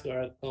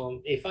cardiovascular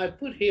outcome. If I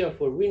put here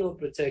for renal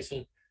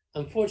protection,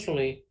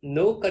 unfortunately,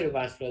 no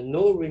cardiovascular,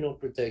 no renal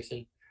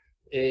protection,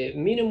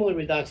 minimal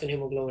reduction in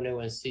hemoglobin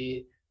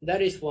A1C.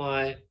 That is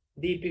why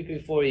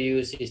DPP-4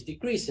 use is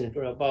decreasing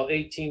from about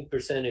 18%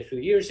 a few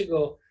years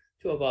ago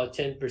to about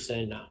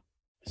 10% now.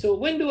 So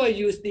when do I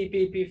use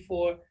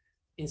DPP-4?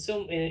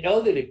 In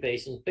elderly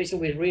patients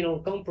with renal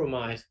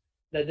compromise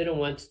that they don't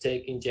want to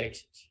take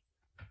injections.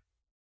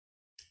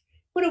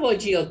 What about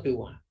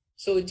GLP-1?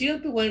 So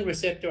GLP-1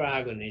 receptor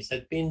agonists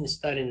have been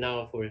studied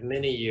now for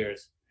many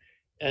years.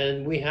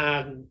 And we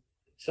have,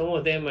 some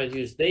of them are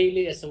used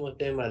daily, and some of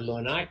them are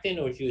long-acting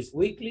or used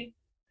weekly.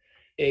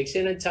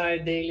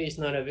 Exenatide daily is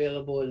not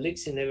available.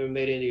 Elixir never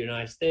made it in the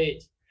United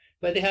States.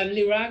 But they have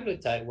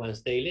liraglutide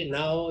once daily.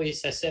 Now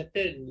it's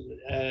accepted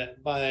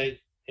by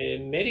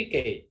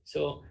Medicaid.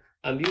 So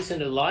I'm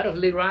using a lot of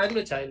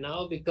liraglutide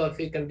now because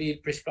it can be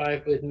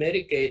prescribed with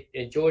Medicaid,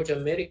 Georgia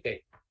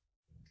Medicaid.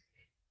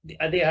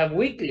 They have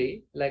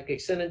weekly, like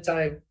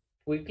exenatide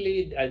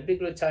weekly.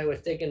 Albiglutide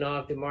was taken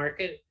off the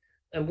market,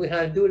 and we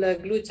have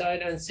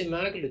dulaglutide and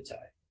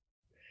semaglutide.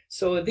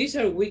 So these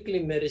are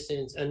weekly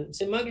medicines, and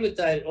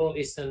semaglutide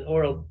is an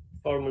oral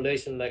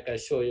formulation, like I'll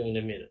show you in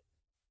a minute.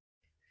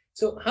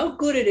 So how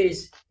good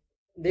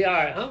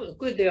how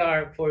good they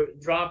are for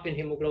dropping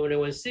hemoglobin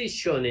A1C is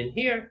shown in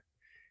here.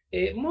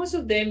 Most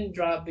of them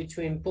drop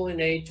between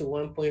 0.8 to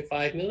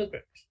 1.5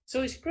 milligrams.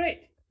 So it's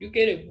great. You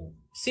get it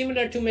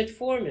similar to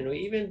metformin or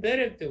even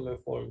better to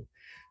metformin.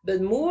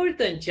 But more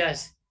than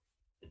just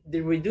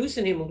the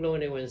reducing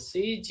hemoglobin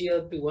A1C,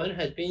 GLP-1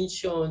 has been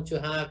shown to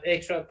have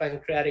extra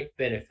pancreatic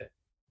benefit.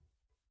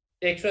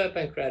 Extra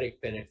pancreatic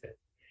benefit.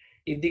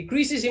 It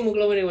decreases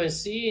hemoglobin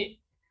A1C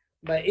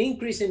by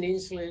increasing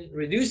insulin,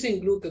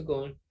 reducing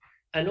glucagon,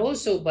 and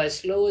also by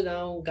slowing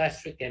down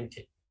gastric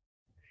emptying.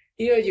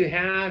 Here you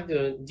have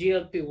the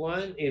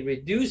GLP-1, it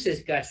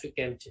reduces gastric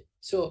emptying.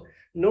 So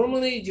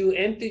normally you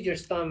empty your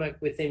stomach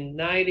within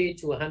 90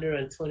 to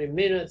 120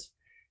 minutes.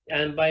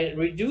 And by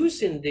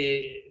reducing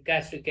the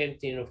gastric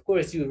emptying, of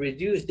course, you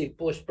reduce the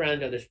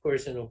postprandial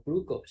dispersion of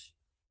glucose.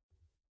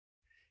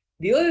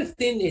 The other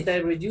thing is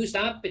that reduce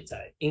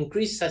appetite,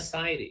 increase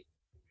satiety.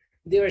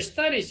 There are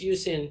studies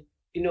using,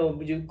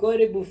 you go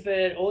to a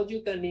buffet, all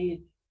you can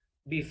eat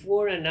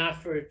before and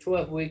after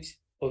 12 weeks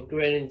of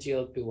getting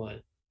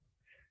GLP-1.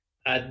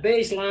 At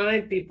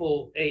baseline,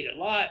 people ate a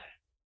lot,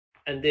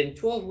 and then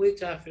 12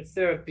 weeks after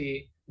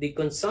therapy, the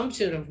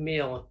consumption of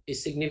meal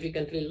is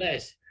significantly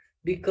less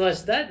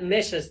because that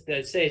message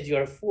that says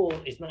you're full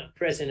is not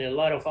present in a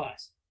lot of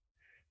us.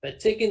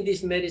 But taking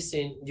this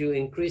medicine, you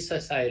increase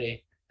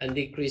satiety and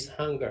decrease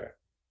hunger.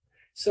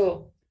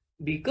 So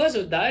because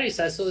of that, it's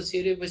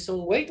associated with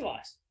some weight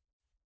loss.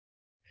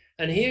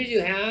 And here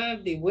you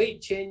have the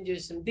weight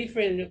changes in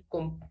different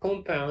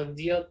compounds,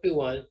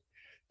 GLP-1,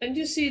 and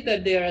you see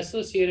that they are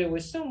associated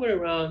with somewhere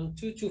around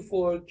 2 to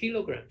 4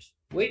 kilograms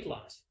weight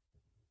loss.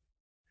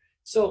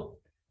 So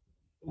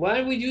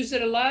why we use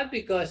it a lot?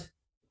 Because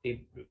it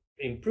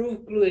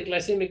improves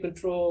glycemic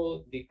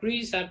control,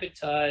 decrease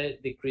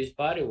appetite, decrease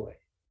body weight.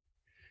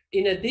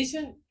 In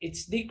addition,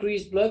 it's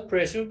decreased blood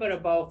pressure by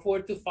about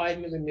 4 to 5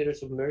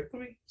 millimeters of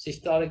mercury,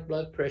 systolic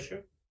blood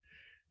pressure.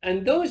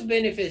 And those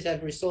benefits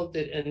have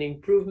resulted in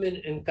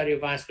improvement in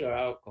cardiovascular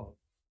outcome.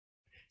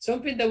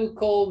 something that we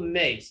call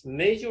MACE,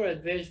 major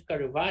adverse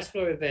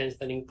cardiovascular events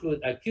that include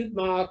acute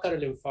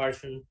myocardial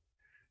infarction,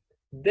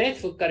 death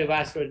for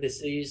cardiovascular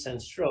disease,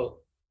 and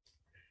stroke.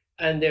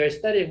 And there are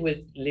studies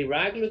with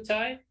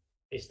liraglutide,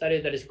 a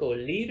study that is called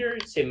LEADER,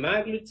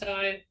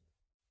 semaglutide,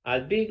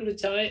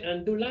 albiglutide,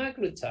 and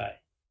dulaglutide.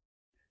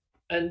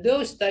 And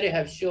those studies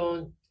have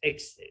shown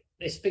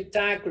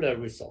spectacular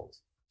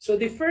results. So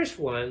the first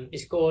one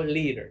is called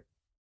LEADER.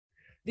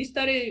 This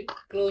study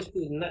close to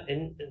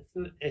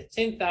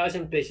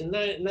 10,000 patients,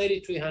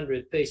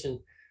 9,300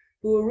 patients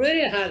who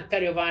already had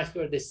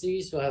cardiovascular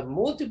disease, who have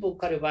multiple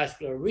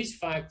cardiovascular risk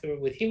factors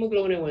with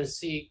hemoglobin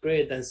A1c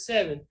greater than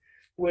 7,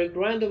 were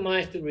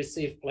randomized to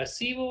receive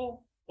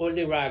placebo or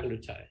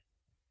liraglutide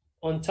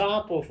on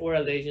top of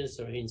oral agents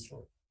or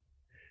insulin.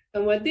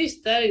 And what this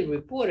study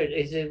reported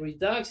is a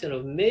reduction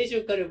of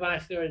major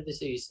cardiovascular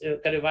disease,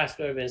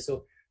 cardiovascular events,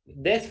 so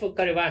death for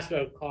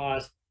cardiovascular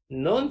cause,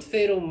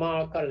 non-fatal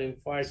myocardial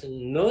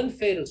infarction,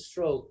 non-fatal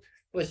stroke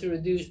was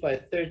reduced by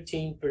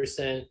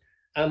 13%,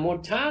 and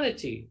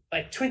mortality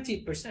by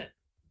 20%.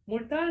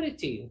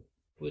 Mortality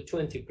with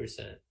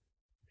 20%.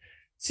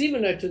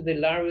 Similar to the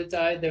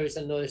liraglutide, there is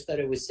another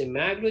study with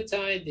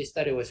semaglutide. This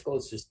study was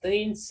called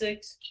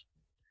SUSTAIN-6.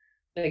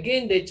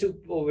 Again, they took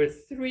over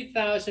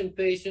 3,000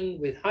 patients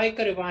with high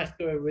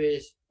cardiovascular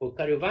risk or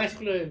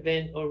cardiovascular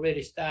event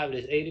already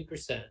established,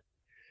 80%.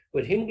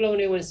 With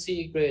hemoglobin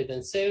A1c greater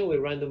than 7, were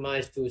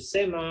randomized to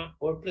sema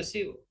or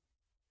placebo.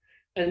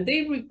 And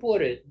they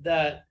reported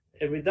that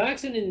a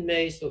reduction in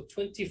MACE of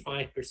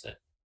 25%.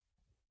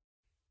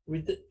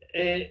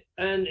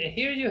 And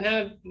here you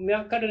have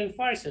myocardial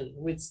infarction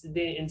with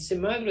in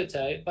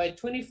semaglutide by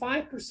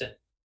 25%.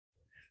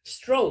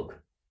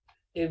 Stroke,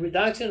 a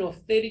reduction of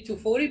 30 to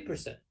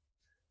 40%.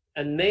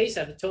 And MACE,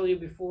 I've told you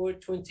before,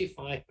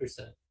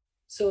 25%.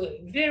 So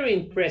very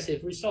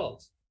impressive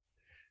results.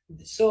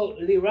 So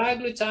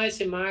liraglutide,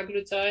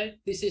 semaglutide,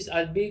 this is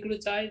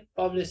albiglutide,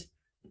 published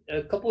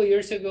a couple of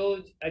years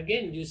ago.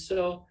 Again, you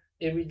saw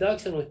a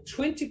reduction of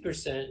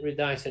 20%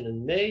 reduction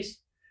in MACE.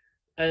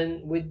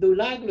 And with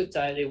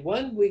dulaglutide, a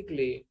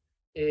one-weekly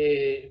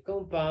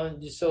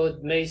compound, you saw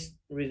MACE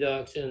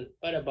reduction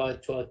by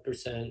about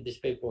 12%. This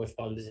paper was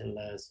published in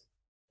Lancet.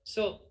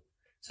 So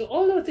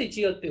all of the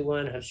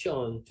GLP-1 have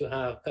shown to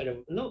have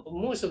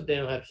most of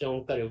them have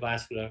shown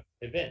cardiovascular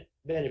event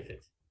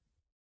benefits.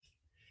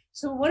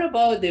 So what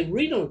about the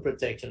renal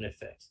protection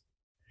effects?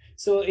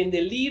 So in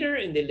the LEADER,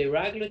 in the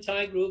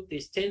liraglutide group,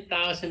 these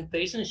 10,000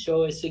 patients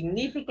show a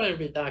significant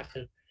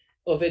reduction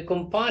of a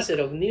composite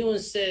of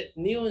new-onset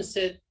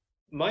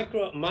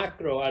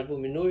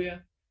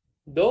macroalbuminuria,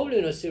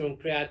 doubling of serum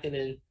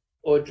creatinine,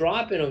 or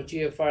dropping of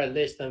GFR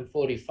less than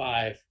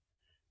 45,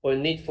 or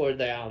need for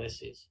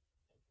dialysis.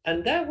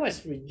 And that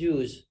was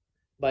reduced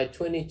by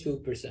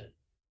 22%.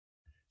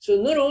 So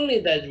not only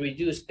that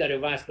reduced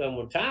cardiovascular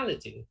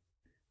mortality,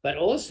 but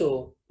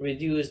also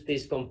reduced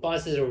this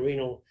composite of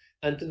renal.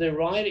 And to the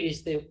right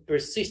is the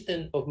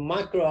persistence of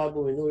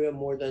macroalbuminuria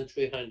more than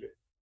 300.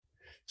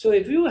 So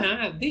if you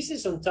have, this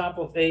is on top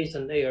of ACE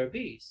and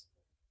ARBs.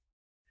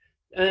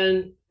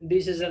 And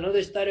this is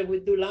another study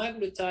with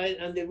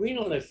dulaglutide and the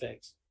renal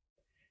effects.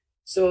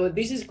 So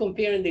this is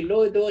comparing the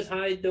low dose,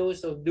 high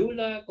dose of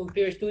dula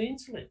compared to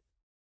insulin.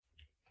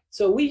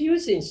 So we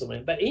use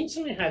insulin, but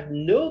insulin has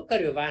no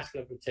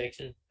cardiovascular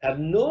protection, have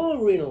no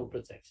renal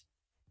protection.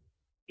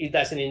 It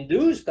doesn't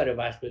induce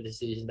cardiovascular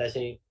disease, it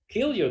doesn't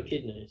kill your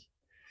kidneys.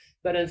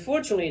 But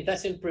unfortunately, it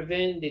doesn't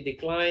prevent the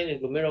decline in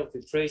glomerular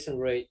filtration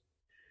rate,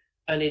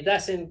 and it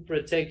doesn't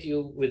protect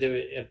you with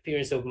the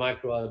appearance of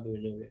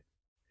macroalbuminuria.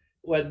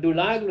 What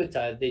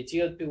dulaglutide, the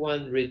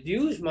GLP-1,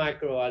 reduced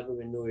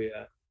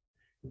macroalbuminuria,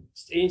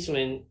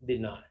 insulin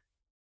did not.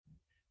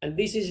 And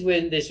this is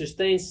when the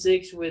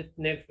SUSTAIN-6 with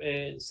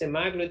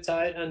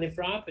semaglutide and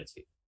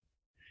nephropathy.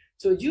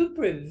 So you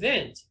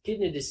prevent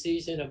kidney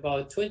disease in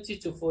about 20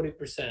 to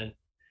 40%,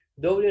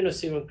 doubling of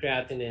serum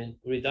creatinine,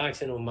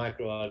 reduction of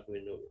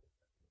macroalbuminuria.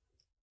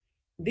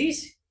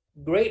 These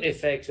great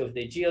effects of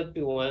the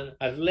GLP-1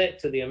 have led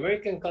to the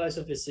American College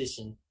of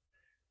Physicians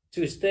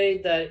to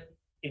state that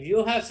if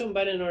you have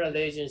somebody in oral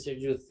agents, if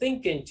you're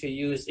thinking to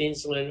use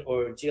insulin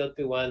or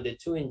GLP-1, the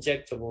two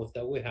injectables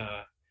that we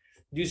have,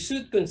 you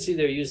should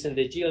consider using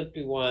the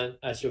GLP-1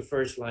 as your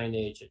first-line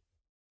agent.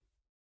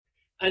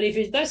 And if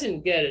it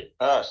doesn't get it,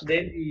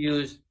 then you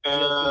use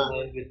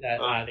GLP-1 with that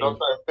add-in.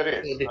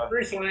 So the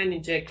first-line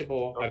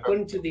injectable,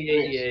 according to the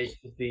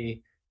ADH, would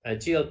be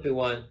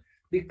GLP-1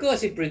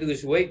 because it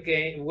produces weight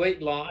gain,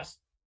 weight loss,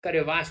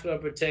 cardiovascular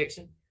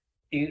protection,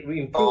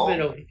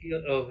 improvement of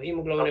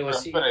hemoglobin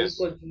A1c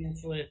equal to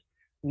insulin,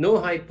 no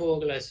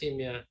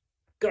hypoglycemia,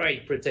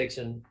 great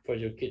protection for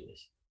your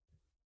kidneys.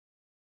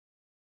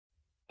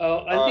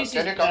 And this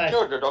can is you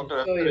conclude,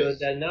 Dr. show you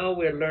that now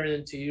we're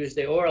learning to use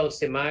the oral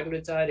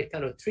semaglutide. It's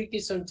kind of tricky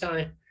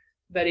sometimes,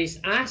 but it's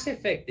as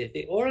effective.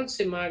 The oral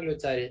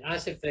semaglutide is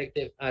as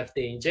effective as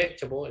the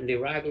injectable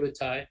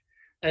liraglutide,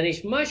 and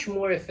it's much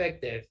more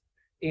effective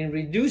in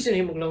reducing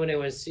hemoglobin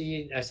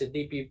A1c as a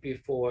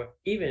DPP-4,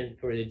 even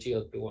for the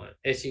GLP-1,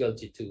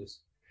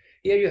 SGLT2s.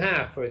 Here you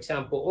have, for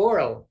example,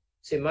 oral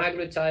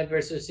semaglutide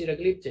versus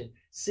sitagliptin.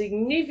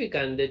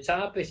 Significant. The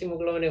top is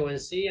hemoglobin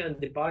A1C and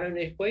the bottom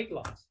is weight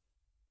loss.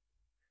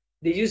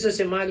 The use of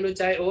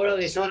semaglutide oral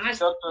is as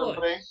good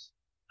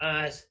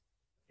as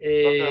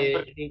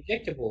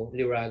injectable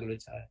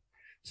liraglutide.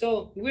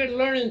 So we're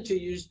learning to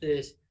use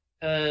this,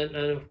 and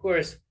of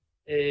course,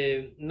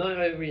 not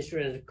every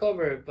insurance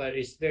cover, but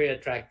it's very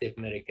attractive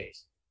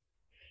medication.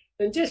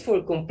 And just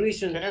for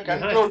completion, you have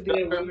to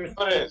be aware of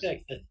context,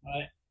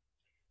 right?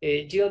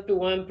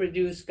 GLP-1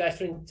 produce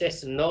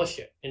gastrointestinal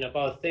nausea in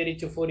about 30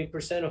 to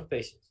 40% of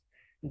patients.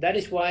 That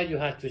is why you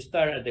have to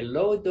start at the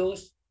low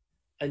dose,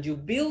 and you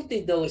build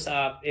the dose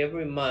up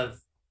every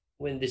month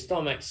when the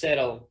stomach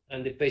settles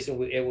and the patient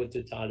will be able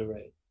to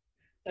tolerate.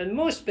 And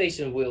most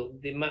patients will.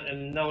 The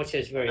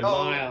nausea is very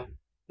mild,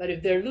 but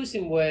if they're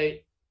losing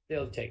weight,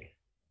 they'll take it.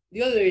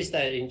 The other is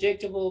that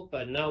injectable,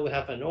 but now we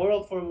have an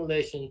oral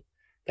formulation,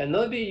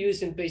 cannot be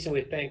used in patients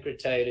with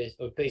pancreatitis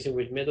or patients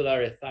with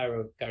medullary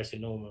thyroid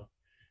carcinoma.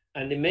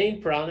 And the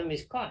main problem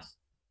is cost.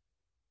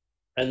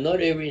 And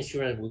not every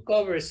insurance will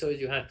cover, so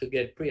you have to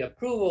get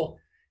pre-approval.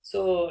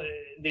 So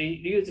the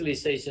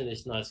utilization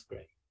is not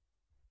great.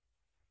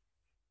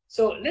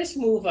 So let's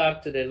move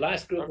up to the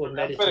last group of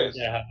medicines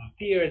that have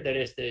appeared. That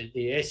is the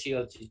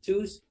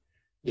SGLT2s.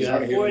 You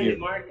have 4 in the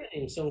market.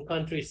 In some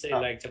countries, say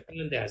like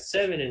Japan, they have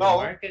 7 in the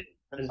market.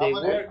 And they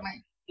work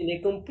in a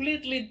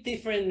completely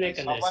different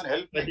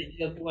mechanism. But the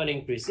GLP-1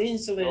 increase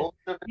insulin.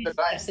 This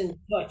doesn't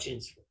touch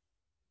insulin.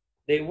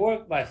 They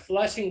work by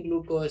flushing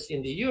glucose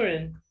in the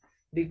urine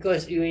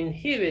because you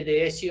inhibit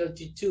the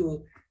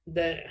SGLT2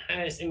 that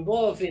has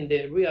involved in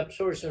the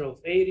reabsorption of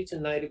 80 to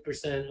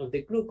 90% of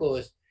the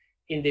glucose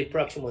in the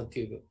proximal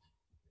tubules.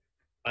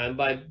 And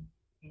by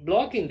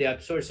blocking the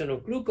absorption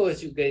of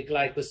glucose, you get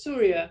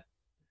glycosuria.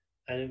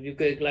 And if you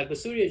get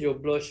glycosuria, your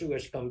blood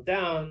sugars come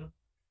down.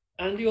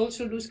 And you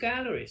also lose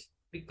calories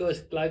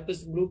because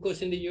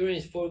glucose in the urine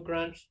is 4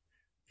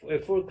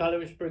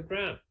 calories per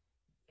gram.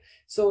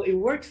 So it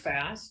works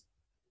fast.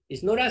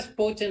 It's not as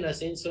potent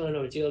as insulin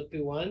or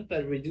GLP-1,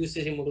 but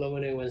reduces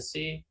hemoglobin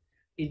A1C.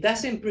 It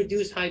doesn't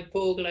produce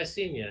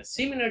hypoglycemia,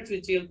 similar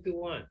to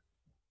GLP-1.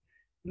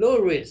 Low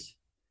risk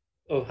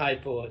of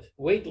hypos,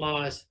 weight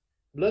loss,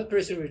 blood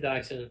pressure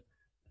reduction,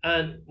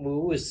 and we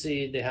will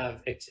see they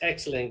have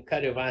excellent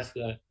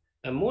cardiovascular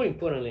and, more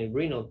importantly,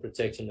 renal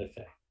protection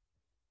effect.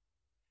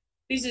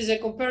 This is a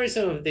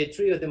comparison of the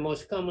 3 of the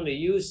most commonly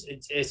used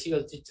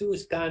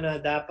SGLT2s, CANA,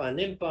 DAPA, and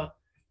EMPA.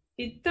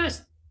 It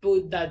does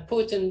put that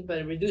potent,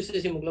 but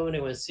reduces hemoglobin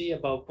A1C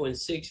about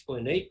 0.6,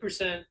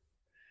 0.8%,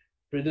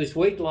 produce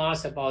weight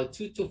loss about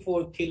 2 to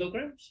 4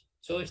 kilograms,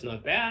 so it's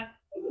not bad.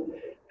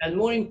 And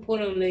more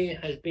importantly,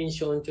 has been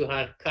shown to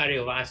have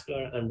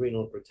cardiovascular and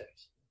renal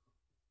protection.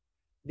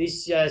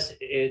 This just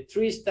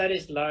 3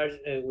 studies large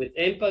with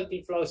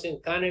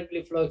empagliflozin,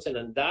 canagliflozin,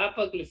 and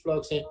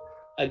dapagliflozin,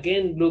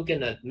 again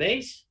looking at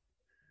MACE.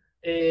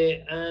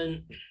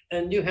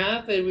 And you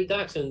have a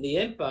reduction, the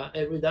EMPA,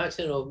 a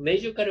reduction of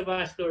major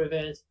cardiovascular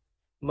events,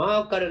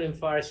 myocardial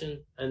infarction,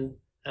 and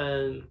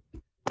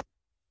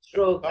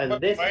stroke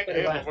and death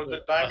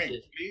cardiovascular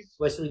causes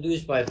was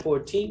reduced by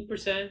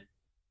 14%.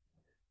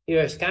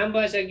 Here's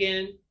CANVAS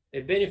again,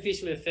 a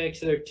beneficial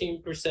effects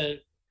 13%.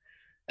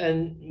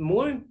 And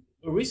more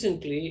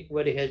recently,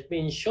 what it has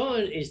been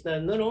shown is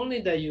that not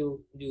only that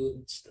you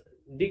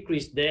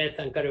decrease death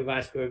and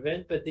cardiovascular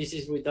event, but this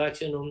is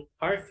reduction on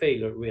heart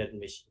failure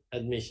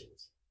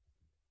admissions.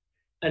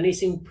 And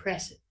it's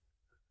impressive.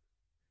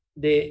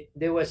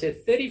 There was a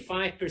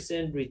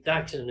 35%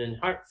 reduction in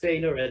heart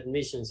failure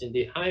admissions in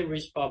the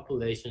high-risk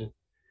population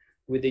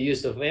with the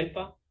use of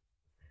EMPA,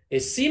 a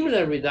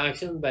similar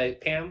reduction by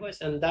CANVAS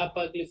and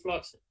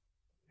dapagliflozin.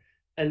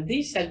 And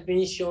this has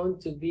been shown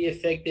to be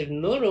effective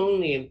not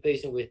only in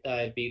patients with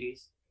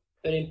diabetes,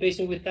 but in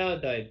patients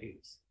without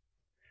diabetes.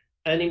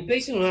 And in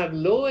patients who have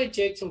low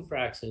ejection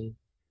fraction,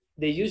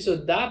 the use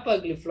of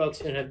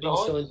dapagliflozin has been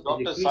shown to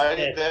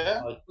decrease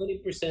death about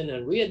 20%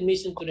 and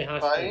readmission to the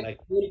hospital like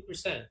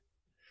 40%.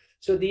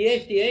 So the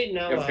FDA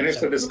now has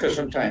finished the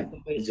discussion time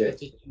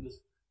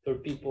for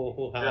people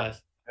who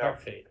have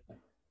heart failure.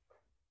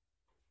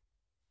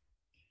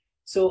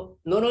 So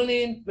not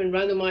only in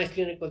randomized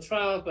clinical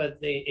trials, but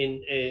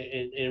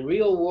in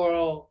real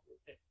world,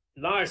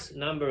 large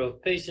number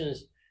of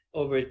patients,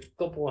 over a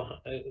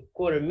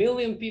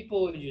 250,000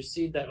 people, you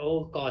see that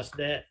all-cause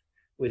death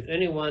with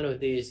any one of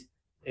these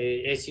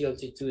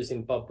SGLT2s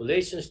in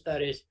population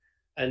studies,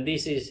 and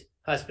this is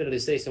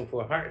hospitalization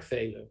for heart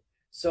failure.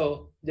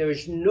 So there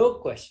is no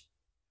question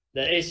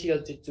that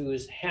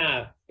SGLT2s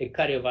have a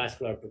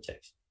cardiovascular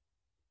protection.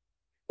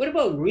 What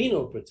about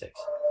renal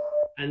protection?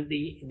 And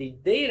the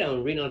data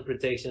on renal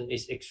protection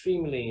is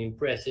extremely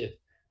impressive,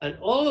 and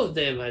all of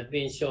them have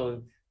been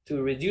shown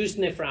to reduce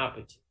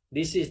nephropathy.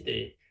 This is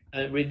the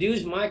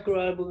reduce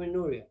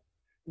microalbuminuria.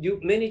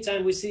 Many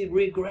times we see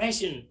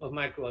regression of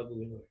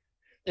microalbuminuria.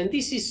 And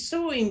this is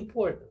so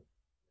important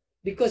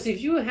because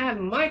if you have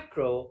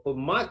micro or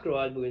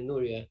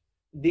macroalbuminuria,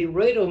 the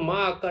rate of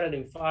myocardial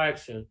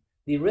infarction,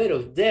 the rate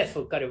of death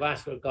for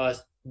cardiovascular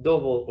cause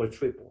double or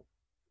triple.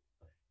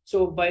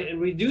 So by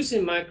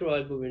reducing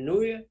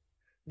microalbuminuria,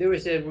 there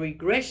is a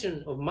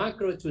regression of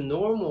macro to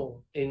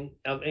normal in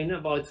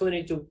about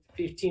 15 to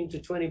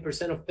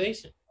 20% of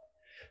patients.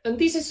 And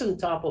this is on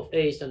top of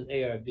ACE and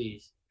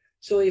ARBs.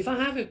 So if I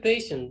have a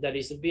patient that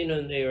is been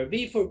on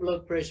ARB for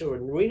blood pressure or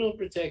renal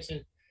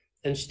protection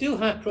and still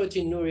have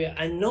proteinuria,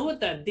 I know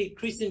that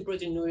decreasing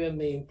proteinuria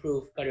may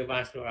improve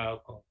cardiovascular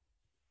outcome.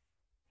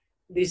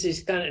 This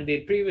is kind of,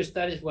 the previous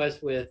studies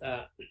was with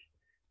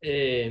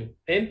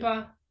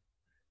EMPA.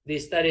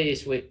 This study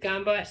is with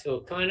CANVAS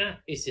or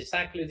CANA. It's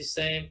exactly the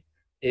same.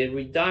 A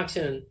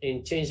reduction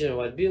in change of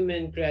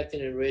albumin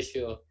creatinine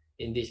ratio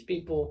in these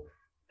people.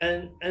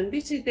 And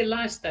this is the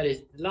last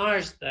study,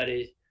 large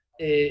study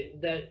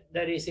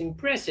that is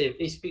impressive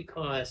is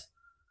because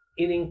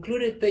it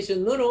included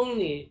patients not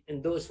only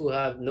in those who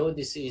have no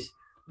disease,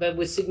 but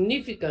with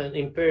significant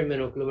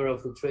impairment of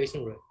glomerular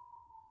filtration rate.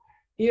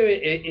 Here,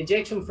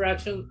 ejection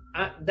fraction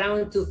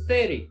down to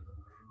 30,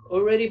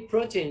 already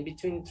protein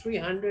between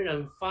 300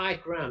 and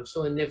 5 grams,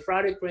 so a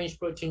nephrotic range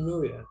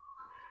proteinuria.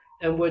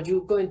 And what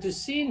you're going to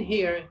see in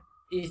here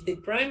is the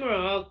primary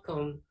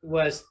outcome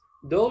was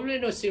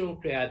doubling of serum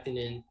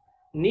creatinine,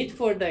 need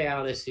for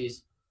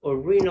dialysis, or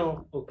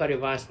renal or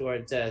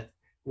cardiovascular death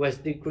was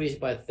decreased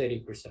by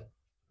 30%.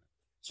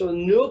 So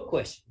no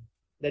question,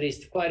 that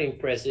is quite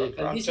impressive.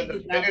 Dr. And this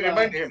is Can you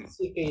remind him?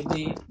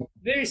 CKD,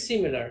 very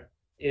similar,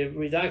 a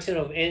reduction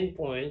of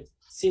endpoint,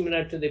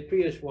 similar to the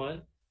previous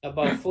one,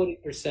 about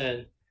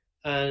 40%,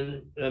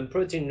 and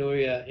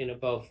proteinuria in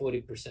about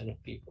 40%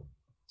 of people.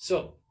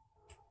 So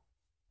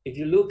if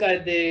you look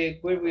at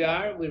where we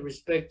are with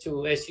respect to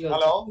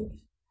SGLT2,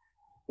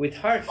 with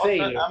heart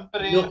failure,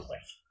 no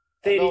question,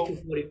 30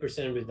 to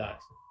 40%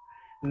 reduction.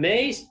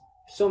 MACE,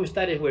 some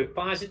studies were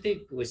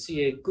positive. We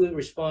see a good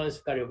response,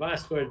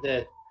 cardiovascular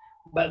death,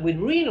 but with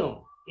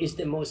renal is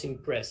the most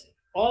impressive.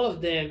 All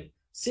of them,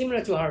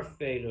 similar to heart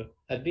failure,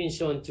 have been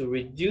shown to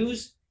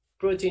reduce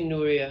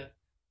proteinuria,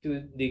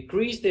 to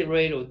decrease the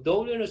rate of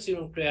doubling of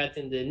serum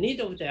creatinine, the need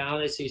of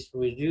dialysis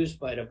reduced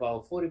by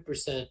about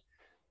 40%,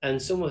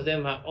 and some of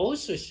them have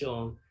also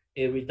shown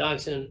a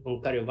reduction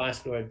on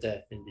cardiovascular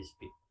death in these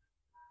people.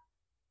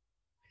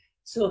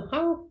 So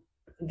how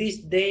this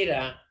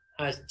data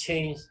has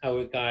changed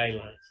our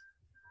guidelines?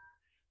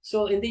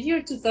 So in the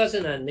year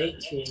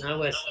 2018, I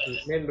was a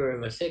member of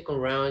my second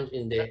round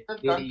in the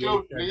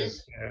Conclude,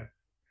 please.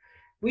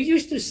 We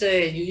used to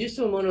say you used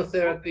to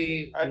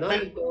monotherapy,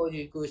 not go,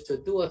 you go to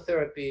dual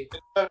therapy,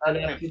 and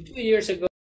up to 2 years ago,